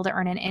to be able to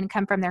earn an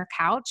income from their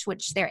couch,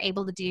 which they're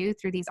able to do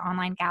through these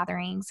online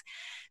gatherings.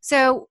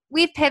 So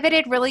we've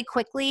pivoted really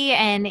quickly.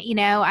 And,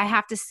 I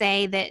have to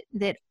say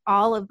that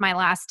all of my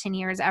last 10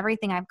 years,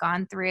 everything I've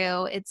gone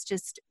through, it's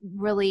just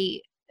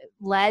really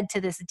led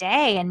to this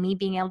day and me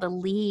being able to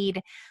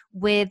lead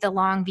with the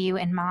long view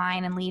in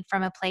mind and lead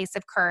from a place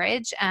of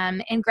courage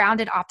and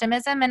grounded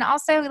optimism and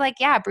also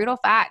brutal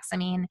facts. I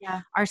mean,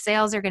 our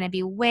sales are going to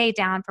be way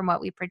down from what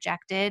we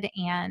projected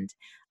and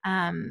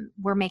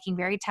we're making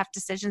very tough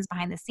decisions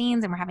behind the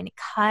scenes and we're having to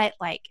cut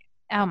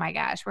oh my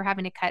gosh, we're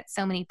having to cut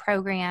so many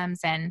programs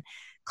and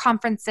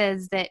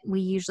conferences that we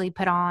usually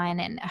put on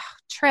and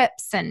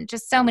trips and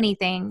just so many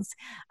things.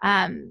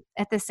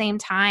 At the same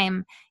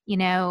time,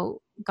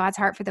 God's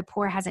heart for the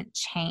poor hasn't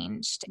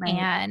changed. Right.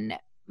 And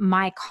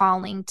my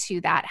calling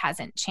to that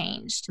hasn't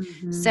changed.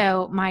 Mm-hmm.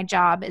 So my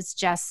job is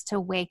just to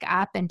wake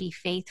up and be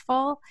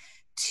faithful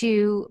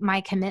to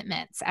my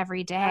commitments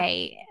every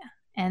day.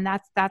 And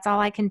that's all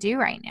I can do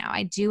right now.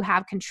 I do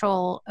have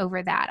control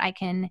over that. I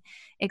can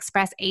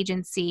express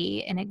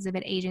agency and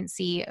exhibit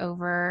agency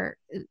over,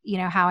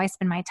 how I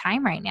spend my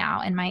time right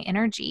now and my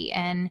energy.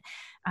 And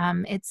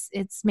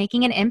it's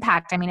making an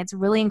impact. I mean, it's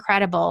really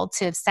incredible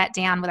to have sat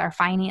down with our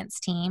finance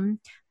team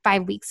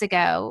 5 weeks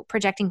ago,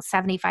 projecting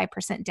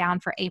 75%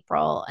 down for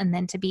April, and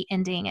then to be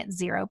ending at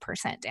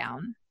 0%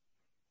 down.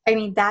 I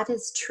mean, that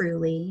is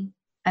truly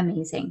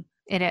amazing.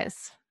 It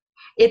is.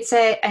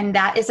 And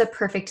that is a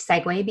perfect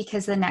segue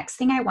because the next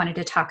thing I wanted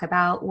to talk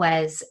about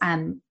was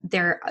some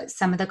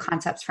of the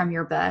concepts from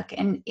your book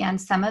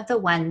and some of the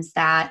ones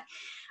that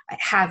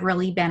have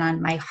really been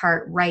on my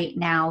heart right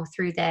now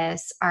through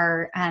this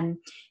are,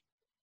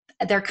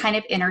 they're kind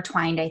of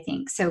intertwined, I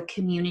think. So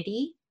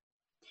community,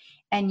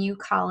 and you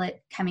call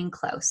it coming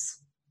close.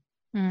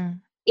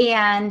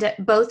 And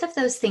both of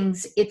those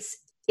things,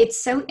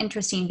 it's so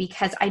interesting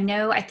because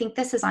I think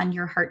this is on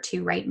your heart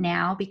too right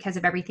now because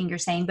of everything you're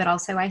saying, but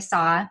also I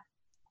saw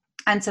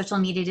on social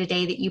media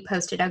today that you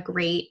posted a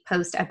great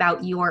post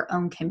about your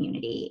own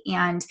community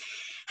and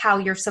how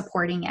you're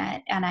supporting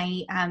it. And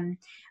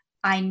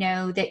I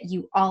know that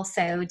you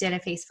also did a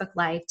Facebook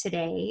Live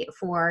today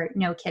for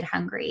No Kid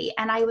Hungry.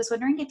 And I was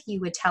wondering if you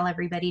would tell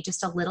everybody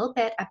just a little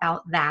bit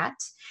about that.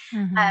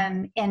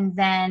 Mm-hmm. And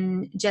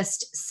then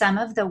just some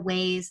of the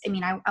ways,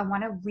 I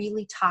want to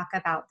really talk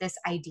about this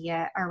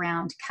idea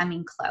around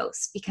coming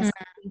close because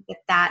I think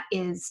that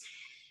is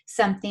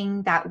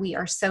something that we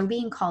are so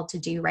being called to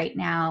do right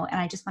now.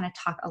 And I just want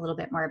to talk a little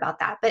bit more about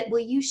that. But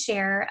will you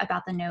share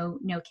about the No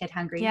Kid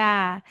Hungry?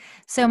 Yeah.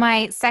 So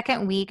my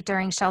second week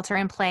during shelter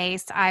in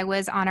place, I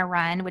was on a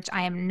run, which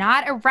I am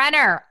not a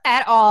runner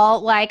at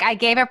all. I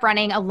gave up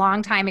running a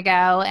long time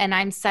ago and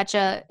I'm such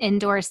a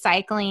indoor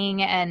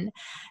cycling and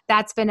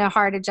that's been a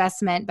hard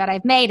adjustment, but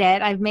I've made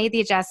it. I've made the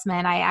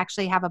adjustment. I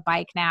actually have a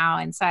bike now.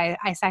 And so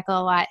I cycle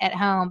a lot at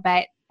home,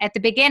 but at the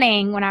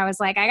beginning when I was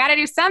like, I got to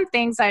do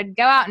something. So I'd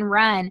go out and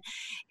run.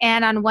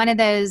 And on one of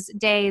those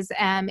days,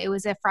 it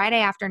was a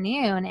Friday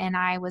afternoon and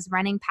I was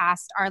running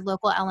past our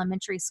local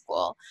elementary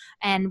school.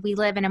 And we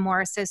live in a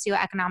more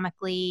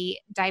socioeconomically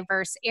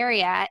diverse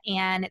area.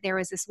 And there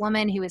was this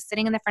woman who was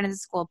sitting in the front of the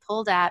school,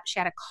 pulled up. She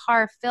had a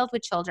car filled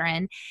with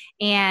children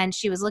and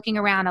she was looking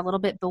around a little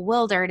bit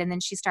bewildered. And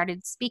then she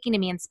started speaking to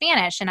me in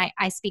Spanish and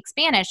I speak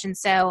Spanish. And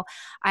so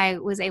I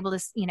was able to,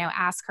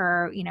 ask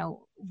her,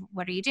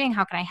 what are you doing?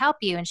 How can I help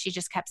you? And she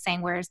just kept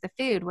saying, where's the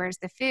food? Where's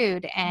the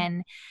food?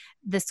 And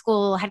the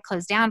school had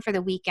closed down for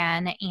the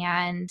weekend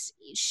and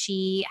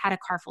she had a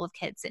car full of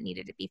kids that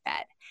needed to be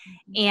fed.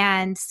 Mm-hmm.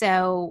 And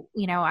so,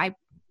 I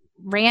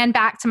ran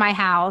back to my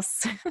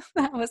house.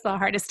 That was the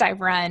hardest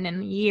I've run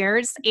in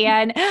years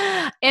and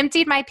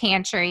emptied my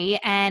pantry.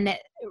 And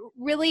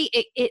really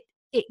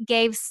it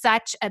gave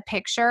such a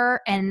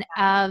picture and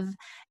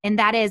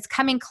that is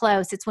coming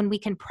close. It's when we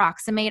can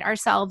proximate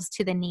ourselves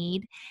to the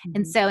need. Mm-hmm.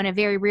 And so in a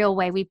very real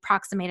way, we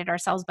proximated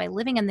ourselves by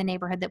living in the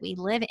neighborhood that we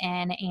live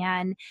in.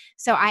 And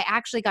so I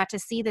actually got to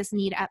see this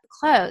need up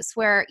close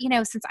where,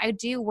 since I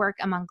do work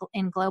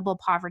in global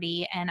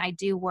poverty and I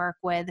do work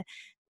with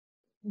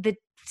the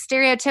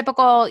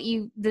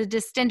stereotypical, the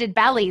distended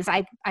bellies.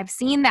 I've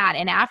seen that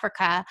in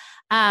Africa.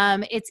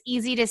 It's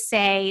easy to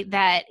say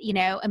that,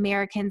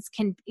 Americans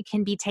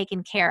can be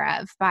taken care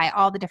of by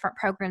all the different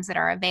programs that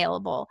are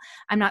available.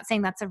 I'm not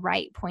saying that's a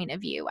right point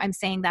of view. I'm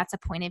saying that's a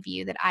point of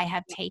view that I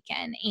have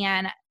taken.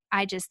 And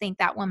I just think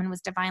that woman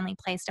was divinely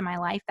placed in my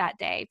life that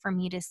day for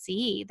me to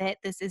see that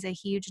this is a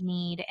huge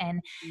need.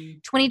 And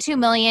 22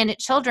 million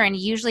children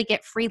usually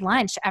get free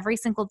lunch every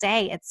single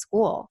day at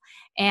school.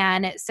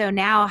 And so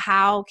now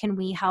how can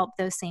we help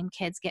those same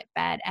kids get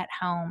fed at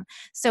home?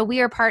 So we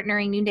are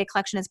partnering, Noonday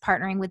Collection is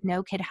partnering with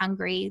No Kid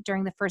Hungry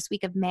during the first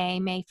week of May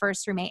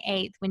 1st through May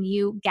 8th. When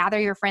you gather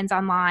your friends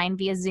online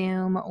via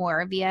Zoom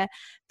or via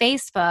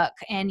Facebook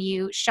and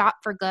you shop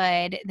for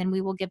good, then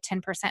we will give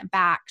 10%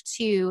 back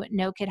to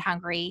No Kid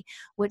Hungry,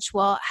 which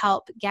will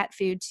help get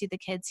food to the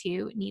kids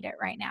who need it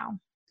right now.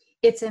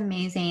 It's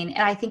amazing.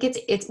 And I think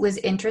it was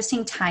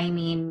interesting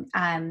timing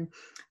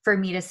for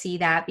me to see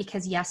that,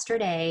 because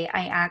yesterday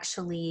I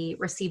actually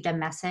received a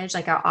message,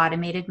 like an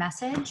automated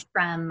message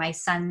from my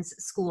son's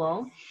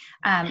school,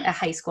 a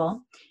high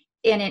school.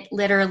 And it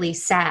literally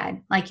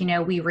said, like,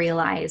 we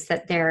realize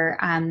that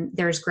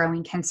there's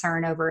growing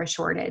concern over a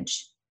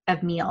shortage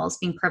of meals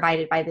being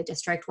provided by the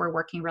district. We're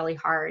working really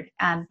hard.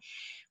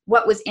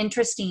 What was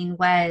interesting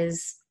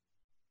was,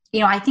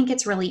 I think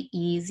it's really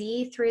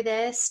easy through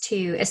this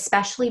to,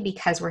 especially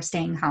because we're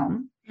staying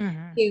home,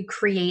 to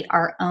create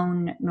our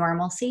own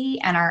normalcy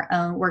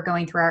and we're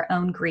going through our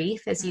own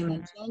grief, as you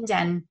mentioned.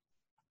 And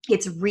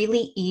it's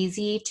really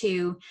easy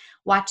to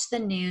watch the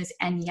news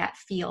and yet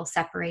feel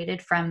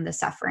separated from the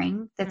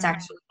suffering that's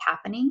actually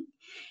happening.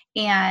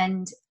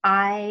 And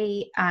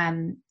I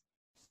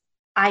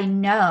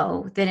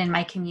know that in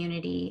my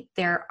community,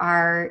 there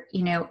are,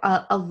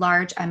 a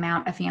large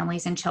amount of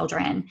families and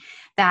children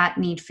that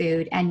need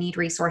food and need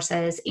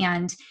resources.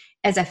 And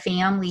as a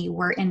family,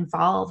 we're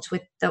involved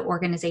with the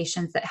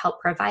organizations that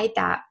help provide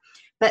that.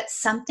 But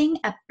something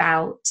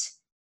about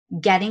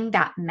getting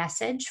that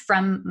message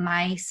from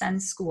my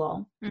son's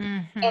school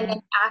and then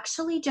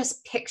actually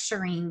just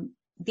picturing,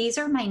 these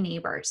are my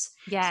neighbors.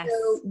 Yes.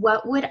 So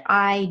what would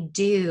I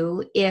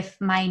do if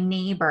my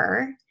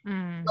neighbor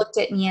looked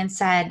at me and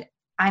said,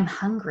 I'm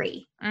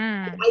hungry?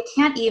 Like, I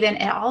can't even,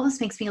 it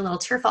almost makes me a little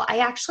tearful. I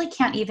actually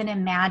can't even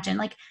imagine,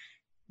 like,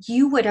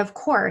 you would of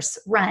course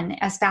run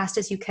as fast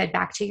as you could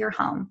back to your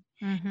home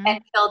and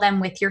fill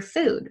them with your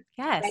food.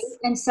 Yes. Right?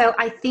 And so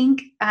I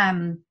think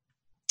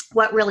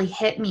what really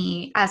hit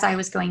me as I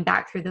was going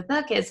back through the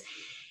book is,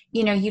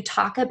 you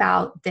talk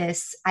about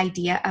this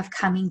idea of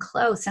coming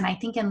close. And I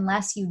think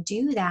unless you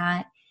do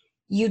that,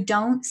 you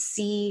don't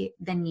see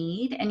the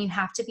need, and you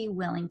have to be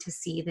willing to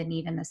see the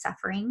need and the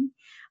suffering.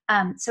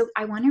 So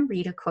I want to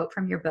read a quote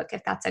from your book,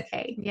 if that's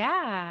okay.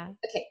 Yeah.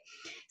 Okay.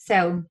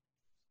 So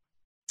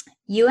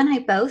you and I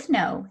both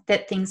know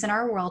that things in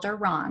our world are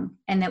wrong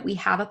and that we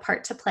have a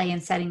part to play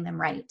in setting them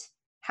right.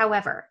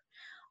 However,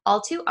 all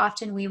too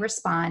often we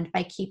respond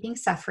by keeping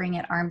suffering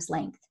at arm's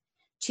length,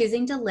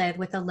 choosing to live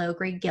with a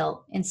low-grade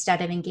guilt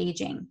instead of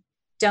engaging.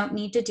 Don't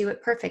need to do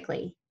it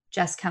perfectly,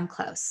 just come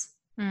close.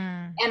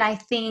 And I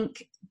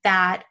think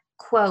that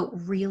quote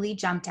really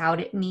jumped out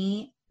at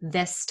me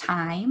this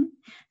time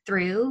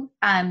through,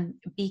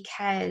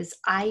 because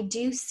I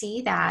do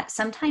see that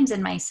sometimes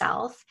in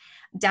myself,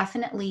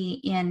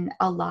 definitely in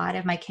a lot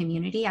of my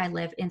community. I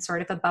live in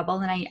sort of a bubble,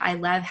 and I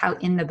love how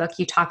in the book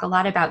you talk a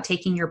lot about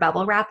taking your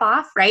bubble wrap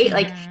off, right?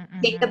 Like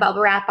take the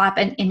bubble wrap off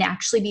and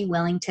actually be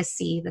willing to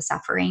see the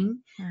suffering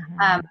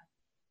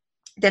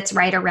that's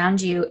right around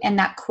you. And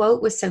that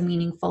quote was so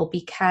meaningful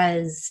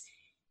because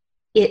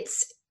it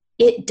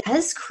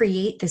does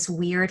create this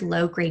weird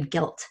low-grade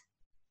guilt.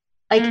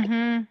 Like,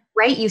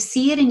 right? You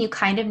see it and you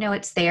kind of know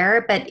it's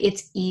there, but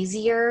it's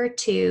easier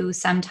to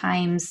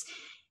sometimes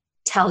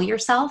tell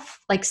yourself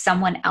like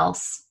someone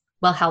else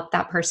will help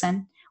that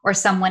person, or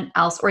someone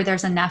else, or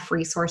there's enough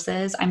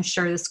resources. I'm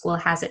sure the school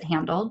has it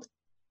handled.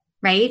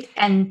 Right.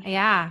 And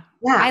yeah.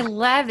 I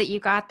love that you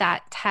got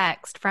that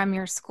text from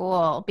your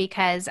school,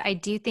 because I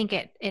do think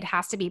it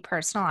has to be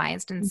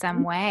personalized in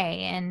some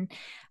way. And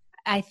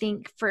I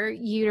think for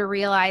you to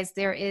realize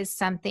there is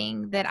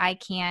something that I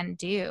can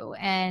do.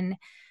 And,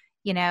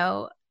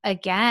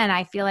 again,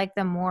 I feel like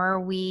the more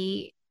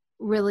we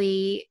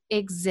really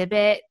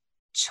exhibit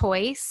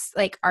choice,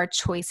 like our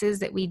choices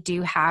that we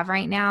do have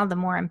right now, the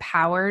more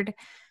empowered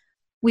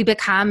we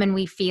become and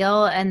we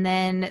feel, and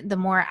then the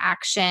more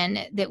action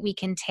that we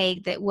can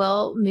take that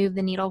will move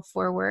the needle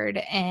forward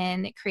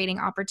and creating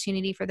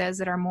opportunity for those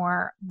that are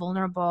more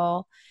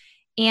vulnerable.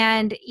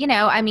 And,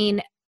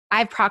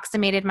 I've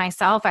approximated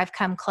myself. I've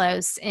come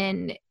close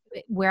in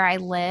where I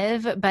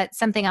live, but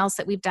something else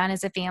that we've done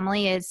as a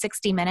family is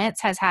 60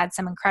 Minutes has had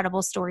some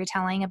incredible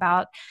storytelling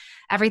about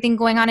everything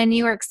going on in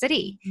New York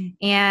City.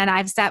 And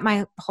I've set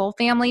my whole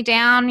family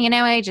down,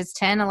 ages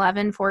 10,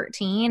 11,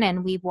 14,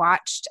 and we've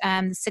watched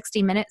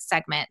 60 Minutes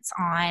segments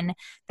on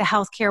the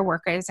healthcare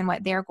workers and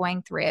what they're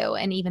going through,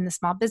 and even the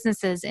small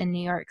businesses in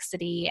New York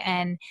City.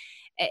 And,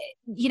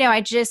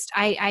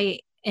 I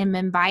am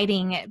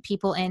inviting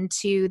people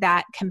into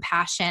that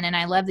compassion. And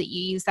I love that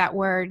you use that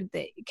word,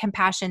 that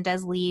compassion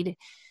does lead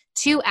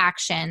to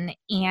action.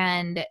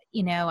 And,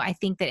 I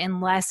think that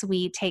unless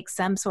we take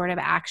some sort of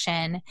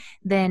action,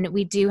 then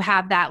we do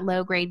have that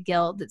low grade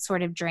guilt that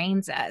sort of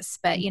drains us.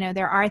 But,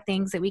 there are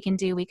things that we can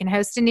do. We can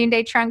host a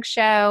noonday trunk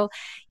show.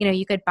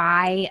 You could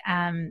buy,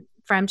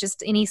 from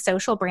just any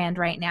social brand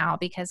right now,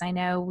 because I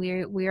know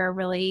we are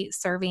really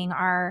serving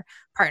our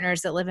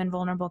partners that live in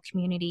vulnerable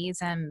communities,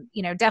 and,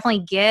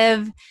 definitely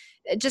give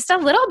just a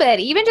little bit,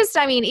 even just,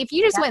 if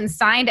you just went and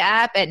signed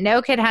up at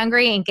No Kid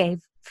Hungry and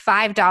gave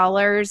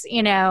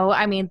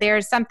 $5,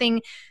 there's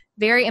something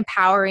very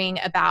empowering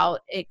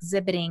about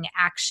exhibiting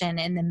action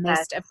in the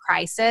midst of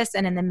crisis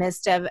and in the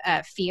midst of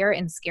fear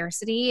and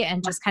scarcity,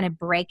 and just kind of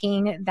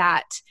breaking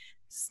that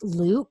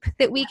loop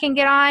that we can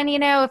get on.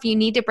 If you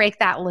need to break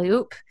that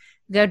loop,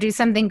 go do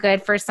something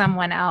good for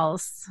someone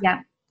else.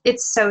 Yeah,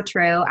 it's so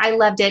true. I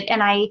loved it.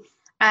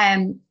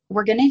 And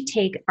we're going to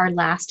take our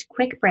last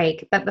quick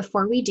break. But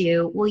before we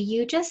do, will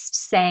you just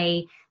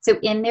say, so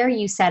in there,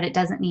 you said it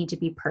doesn't need to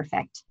be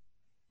perfect,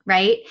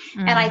 right?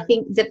 And I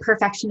think that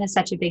perfection is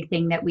such a big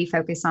thing that we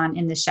focus on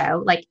in the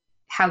show, like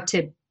how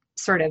to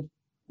sort of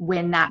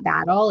win that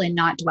battle and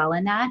not dwell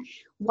in that.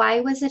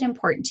 Why was it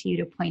important to you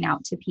to point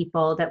out to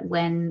people that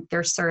when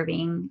they're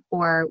serving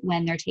or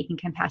when they're taking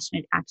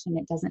compassionate action,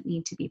 it doesn't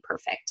need to be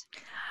perfect?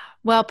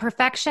 Well,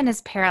 perfection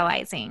is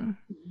paralyzing.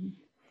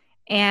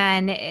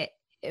 And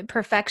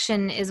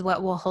perfection is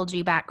what will hold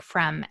you back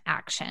from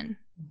action.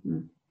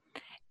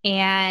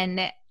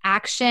 And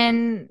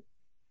action,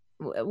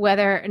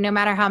 no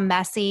matter how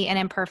messy and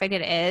imperfect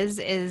it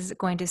is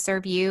going to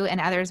serve you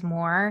and others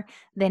more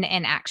than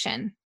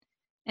inaction.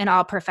 And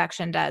all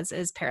perfection does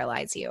is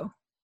paralyze you.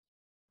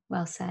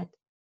 Well said.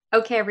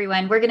 Okay,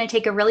 everyone, we're going to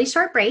take a really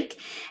short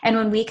break. And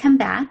when we come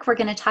back, we're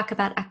going to talk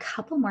about a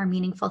couple more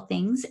meaningful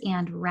things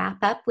and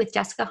wrap up with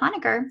Jessica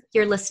Honegger.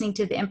 You're listening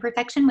to the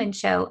Imperfection Wins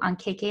Show on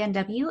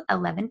KKNW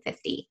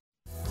 1150.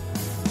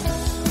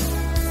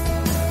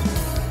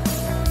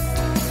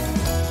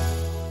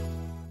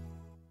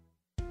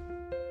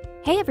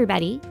 Hey,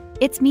 everybody.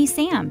 It's me,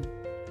 Sam.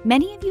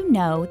 Many of you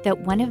know that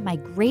one of my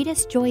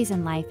greatest joys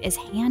in life is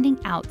handing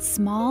out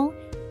small,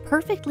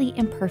 perfectly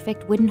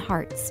imperfect wooden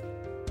hearts.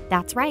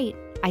 That's right,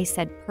 I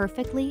said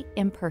perfectly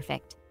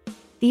imperfect.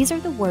 These are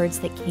the words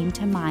that came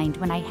to mind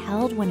when I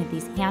held one of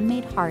these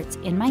handmade hearts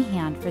in my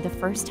hand for the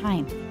first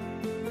time.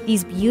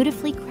 These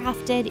beautifully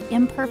crafted,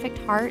 imperfect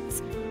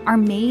hearts are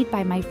made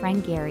by my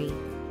friend Gary.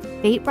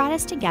 Fate brought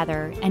us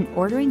together, and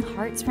ordering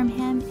hearts from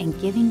him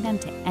and giving them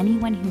to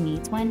anyone who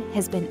needs one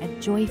has been a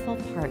joyful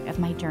part of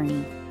my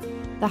journey.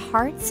 The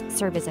hearts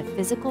serve as a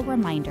physical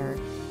reminder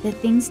that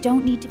things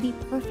don't need to be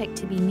perfect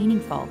to be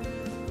meaningful.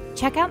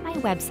 Check out my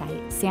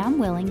website,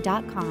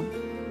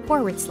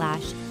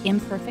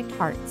 samwilling.com/imperfect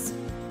hearts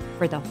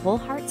for the whole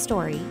heart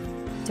story,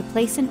 to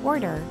place an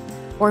order,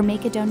 or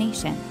make a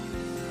donation.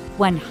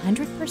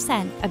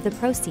 100% of the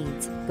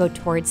proceeds go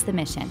towards the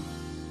mission.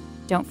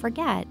 Don't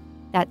forget,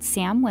 that's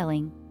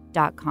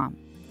samwilling.com.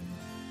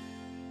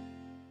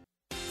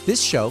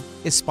 This show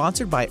is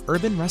sponsored by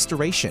Urban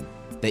Restoration,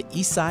 the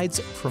Eastside's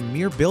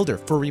premier builder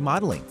for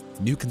remodeling,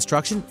 new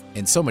construction,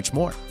 and so much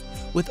more.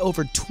 With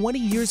over 20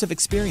 years of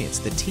experience,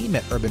 the team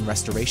at Urban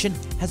Restoration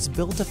has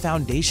built a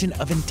foundation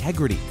of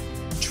integrity,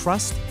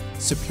 trust,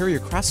 superior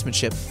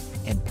craftsmanship,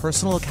 and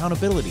personal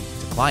accountability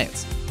to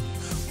clients.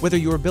 Whether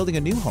you are building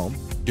a new home,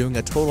 doing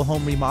a total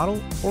home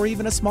remodel, or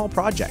even a small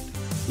project,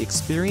 the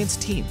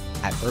experienced team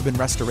at Urban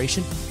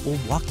Restoration will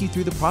walk you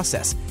through the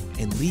process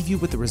and leave you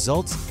with the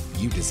results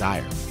you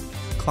desire.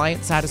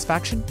 Client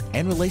satisfaction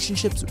and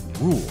relationships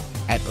rule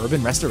at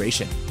Urban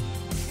Restoration.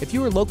 If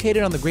you are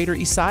located on the Greater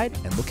East Side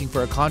and looking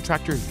for a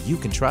contractor you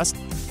can trust,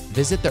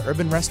 visit the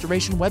Urban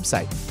Restoration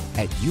website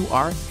at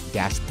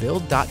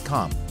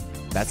ur-build.com.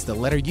 That's the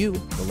letter U,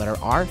 the letter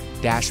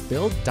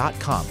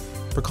R-build.com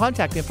for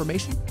contact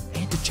information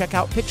and to check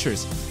out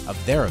pictures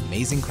of their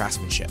amazing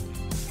craftsmanship.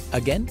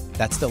 Again,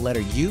 that's the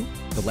letter U,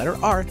 the letter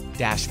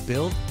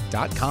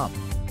R-build.com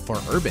for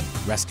Urban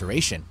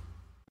Restoration.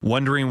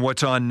 Wondering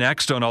what's on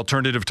next on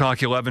Alternative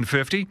Talk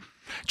 1150?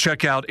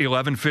 Check out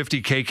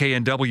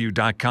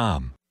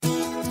 1150kknw.com.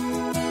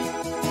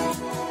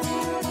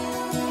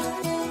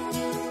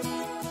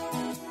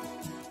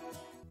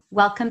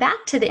 Welcome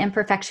back to the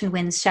Imperfection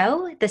Wins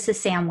Show. This is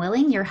Sam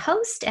Willing, your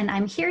host, and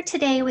I'm here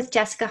today with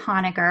Jessica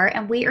Honegger,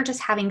 and we are just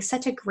having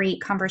such a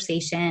great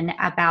conversation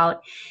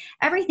about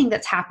everything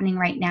that's happening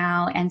right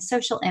now and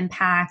social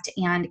impact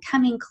and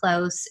coming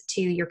close to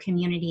your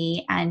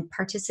community and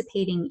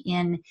participating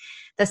in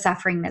the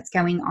suffering that's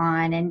going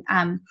on.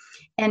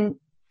 And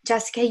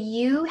Jessica,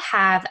 you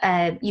have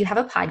a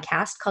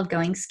podcast called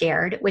Going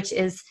Scared, which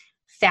is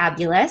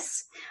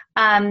fabulous.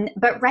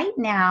 But right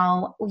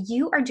now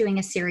you are doing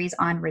a series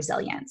on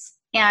resilience.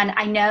 And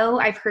I know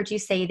I've heard you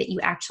say that you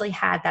actually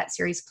had that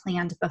series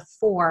planned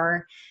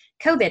before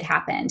COVID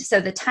happened. So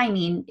the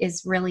timing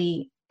is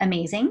really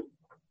amazing.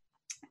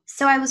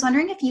 So I was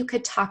wondering if you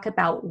could talk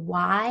about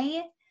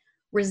why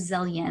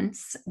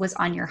resilience was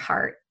on your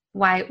heart.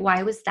 Why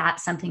was that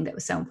something that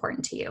was so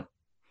important to you?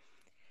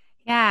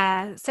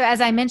 Yeah. So as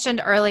I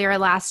mentioned earlier,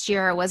 last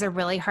year was a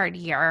really hard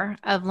year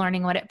of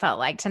learning what it felt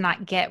like to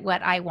not get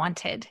what I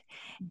wanted.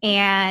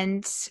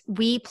 And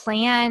we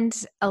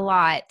planned a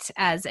lot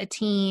as a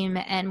team,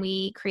 and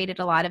we created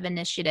a lot of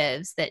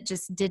initiatives that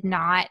just did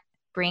not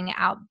bring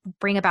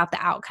about the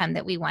outcome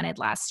that we wanted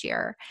last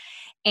year.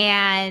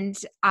 And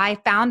I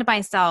found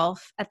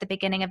myself at the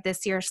beginning of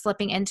this year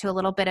slipping into a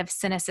little bit of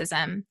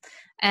cynicism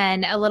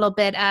and a little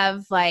bit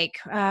of like,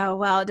 oh,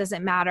 well, it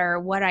doesn't matter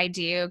what I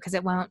do because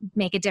it won't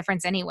make a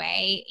difference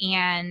anyway.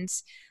 And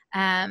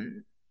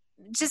um,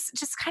 just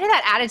kind of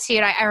that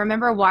attitude. I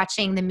remember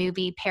watching the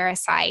movie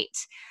Parasite,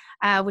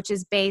 which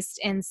is based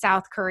in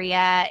South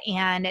Korea.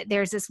 And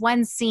there's this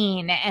one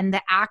scene, and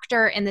the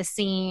actor in the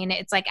scene,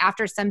 it's like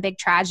after some big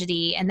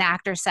tragedy, and the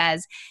actor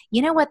says,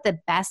 you know what the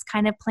best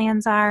kind of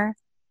plans are?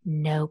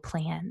 No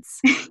plans.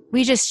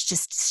 We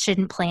just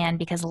shouldn't plan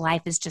because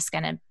life is just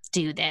going to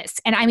do this.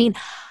 And I mean,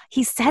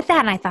 he said that,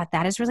 and I thought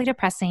that is really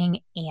depressing.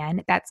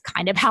 And that's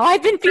kind of how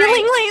I've been feeling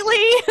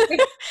lately.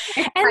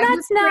 And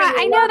that's not,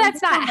 I know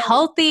that's not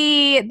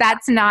healthy.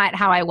 That's not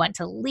how I want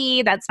to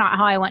lead. That's not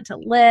how I want to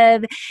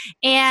live.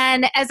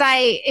 And as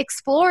I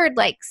explored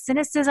like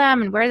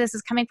cynicism and where this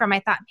is coming from,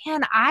 I thought,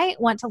 man, I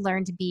want to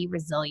learn to be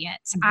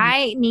resilient.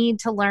 I need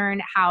to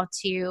learn how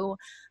to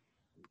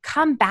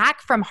come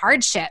back from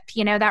hardship.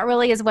 You know, that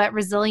really is what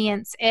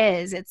resilience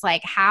is. It's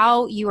like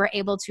how you are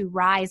able to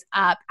rise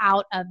up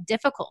out of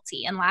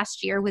difficulty. And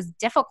last year was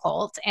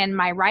difficult, and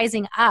my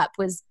rising up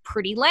was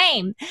pretty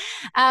lame.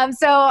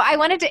 So I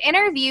wanted to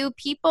interview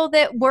people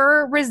that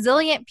were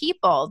resilient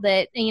people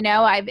that, you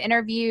know, I've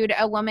interviewed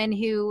a woman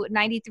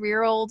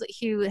 93-year-old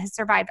who has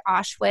survived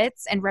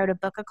Auschwitz and wrote a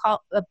book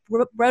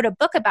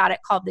about it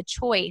called The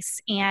Choice.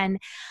 And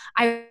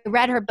I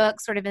read her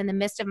book sort of in the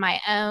midst of my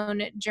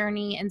own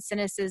journey and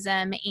cynicism.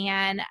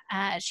 And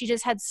she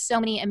just had so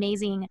many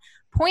amazing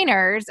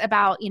pointers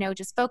about, you know,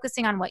 just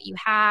focusing on what you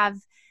have,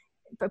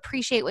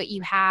 appreciate what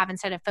you have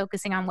instead of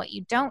focusing on what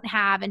you don't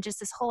have. And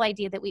just this whole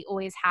idea that we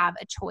always have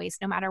a choice,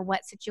 no matter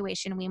what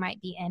situation we might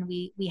be in,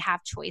 we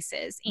have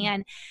choices.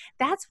 And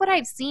that's what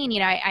I've seen. You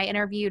know, I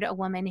interviewed a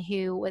woman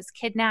who was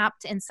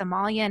kidnapped in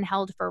Somalia and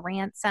held for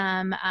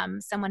ransom,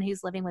 someone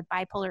who's living with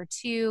bipolar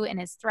 2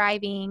 and is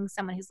thriving,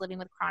 someone who's living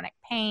with chronic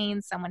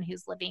pain, someone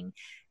who's living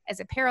as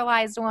a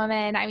paralyzed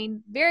woman. I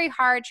mean, very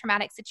hard,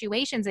 traumatic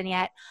situations. And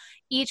yet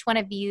each one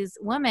of these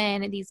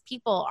women, these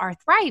people are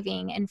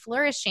thriving and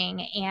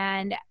flourishing.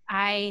 And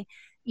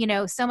you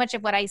know, so much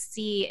of what I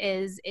see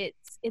is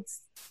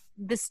it's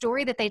the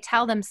story that they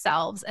tell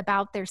themselves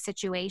about their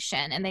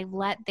situation, and they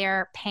let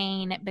their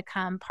pain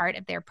become part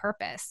of their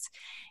purpose.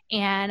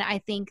 And I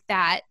think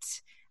that,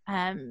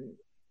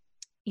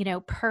 you know,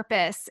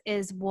 purpose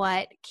is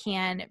what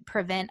can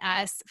prevent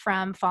us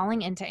from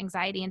falling into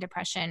anxiety and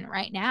depression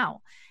right now.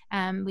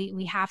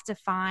 We have to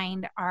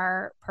find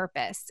our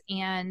purpose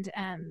and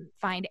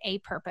find a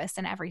purpose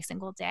in every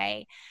single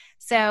day.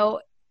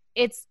 So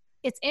it's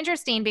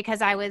interesting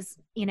because I was,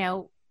 you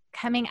know,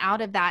 coming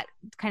out of that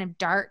kind of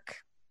dark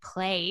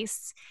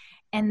place,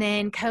 and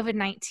then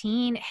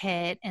COVID-19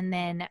 hit. And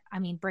then, I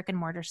mean, brick and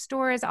mortar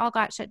stores all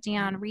got shut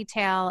down,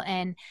 retail.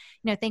 And,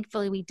 you know,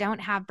 thankfully we don't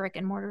have brick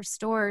and mortar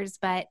stores,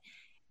 but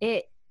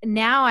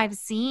now I've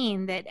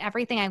seen that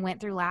everything I went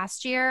through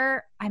last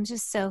year, I'm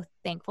just so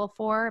thankful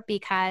for,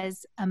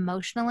 because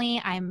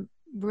emotionally I'm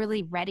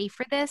really ready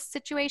for this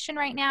situation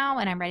right now.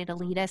 And I'm ready to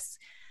lead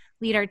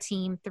our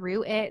team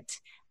through it.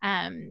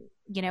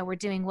 You know, we're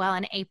doing well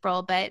in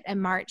April, but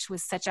March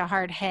was such a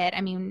hard hit.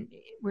 I mean,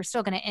 we're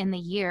still going to end the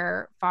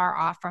year far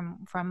off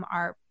from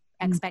our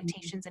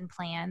expectations and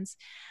plans.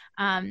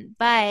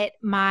 But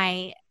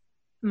my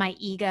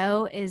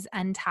ego is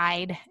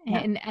untied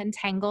and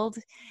untangled,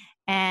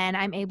 and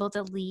I'm able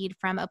to lead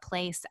from a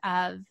place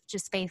of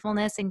just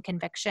faithfulness and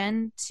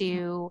conviction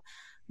to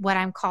what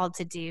I'm called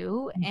to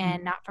do,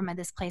 and not from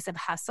this place of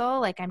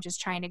hustle. Like I'm just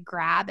trying to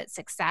grab at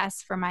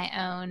success for my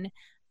own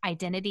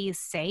identity's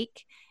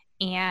sake.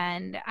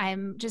 And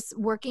I'm just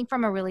working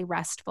from a really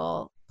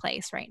restful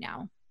place right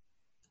now.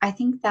 I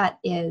think that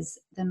is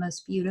the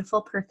most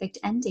beautiful, perfect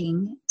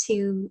ending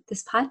to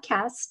this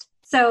podcast.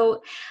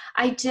 So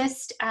I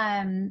just,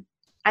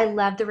 I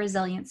love the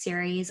Resilient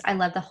series. I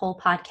love the whole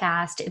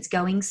podcast. It's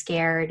Going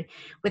Scared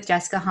with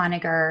Jessica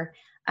Honegger.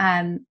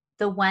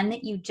 The one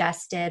that you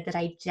just did that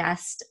I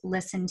just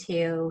listened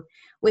to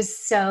was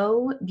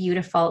so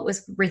beautiful. It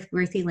was with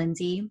Ruthie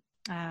Lindsay.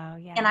 Oh,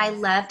 yeah. And I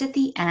loved at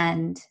the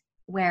end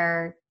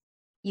where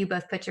you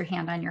both put your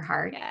hand on your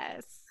heart.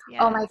 Yes.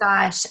 Oh my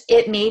gosh.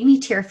 It made me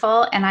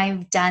tearful. And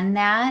I've done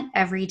that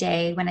every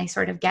day when I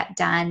sort of get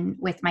done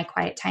with my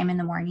quiet time in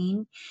the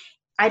morning.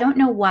 I don't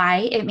know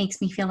why it makes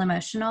me feel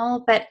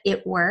emotional, but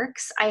it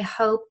works. I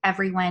hope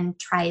everyone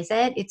tries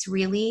it. It's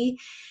really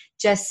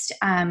just,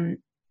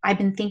 I've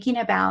been thinking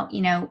about,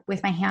 you know,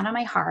 with my hand on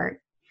my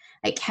heart,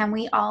 like, can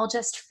we all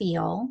just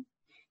feel?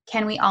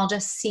 Can we all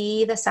just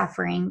see the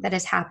suffering that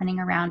is happening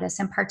around us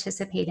and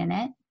participate in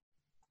it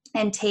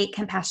and take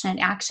compassionate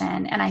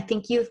action? And I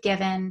think you've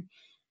given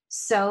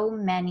so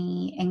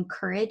many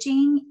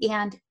encouraging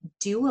and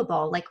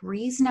doable, like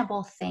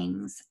reasonable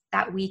things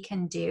that we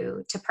can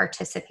do to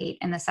participate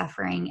in the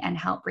suffering and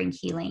help bring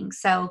healing.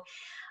 So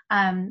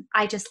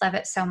I just love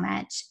it so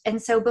much. And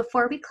so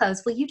before we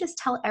close, will you just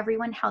tell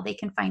everyone how they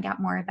can find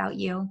out more about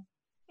you?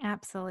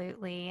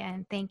 Absolutely.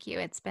 And thank you.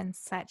 It's been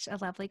such a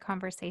lovely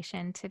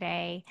conversation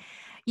today.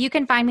 You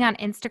can find me on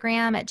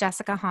Instagram at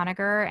Jessica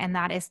Honegger, and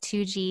that is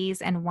 2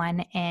 G's and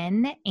 1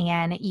 N.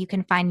 And you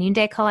can find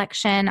Noonday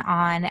Collection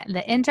on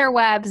the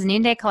interwebs,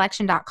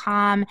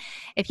 noondaycollection.com.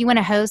 If you want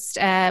to host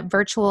a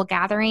virtual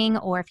gathering,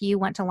 or if you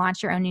want to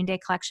launch your own Noonday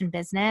Collection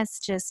business,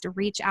 just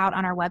reach out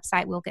on our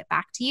website. We'll get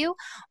back to you.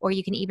 Or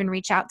you can even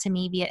reach out to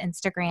me via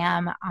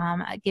Instagram.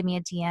 Give me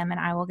a DM and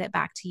I will get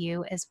back to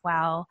you as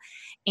well.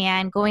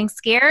 And Going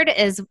Scared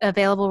is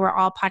available where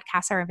all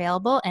podcasts are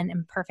available, and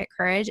Imperfect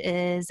Courage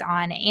is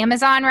on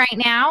Amazon right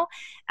now.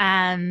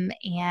 And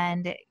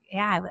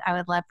yeah, I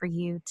would love for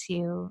you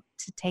to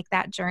take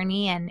that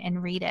journey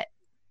and read it.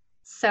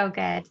 So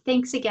good.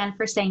 Thanks again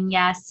for saying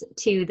yes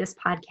to this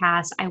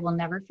podcast. I will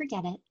never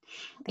forget it.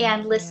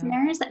 Thank you.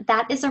 Listeners,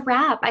 that is a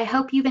wrap. I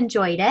hope you've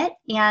enjoyed it.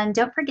 And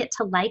don't forget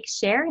to like,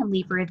 share, and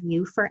leave a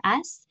review for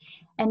us.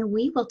 And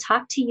we will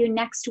talk to you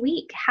next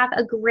week. Have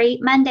a great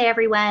Monday,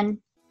 everyone.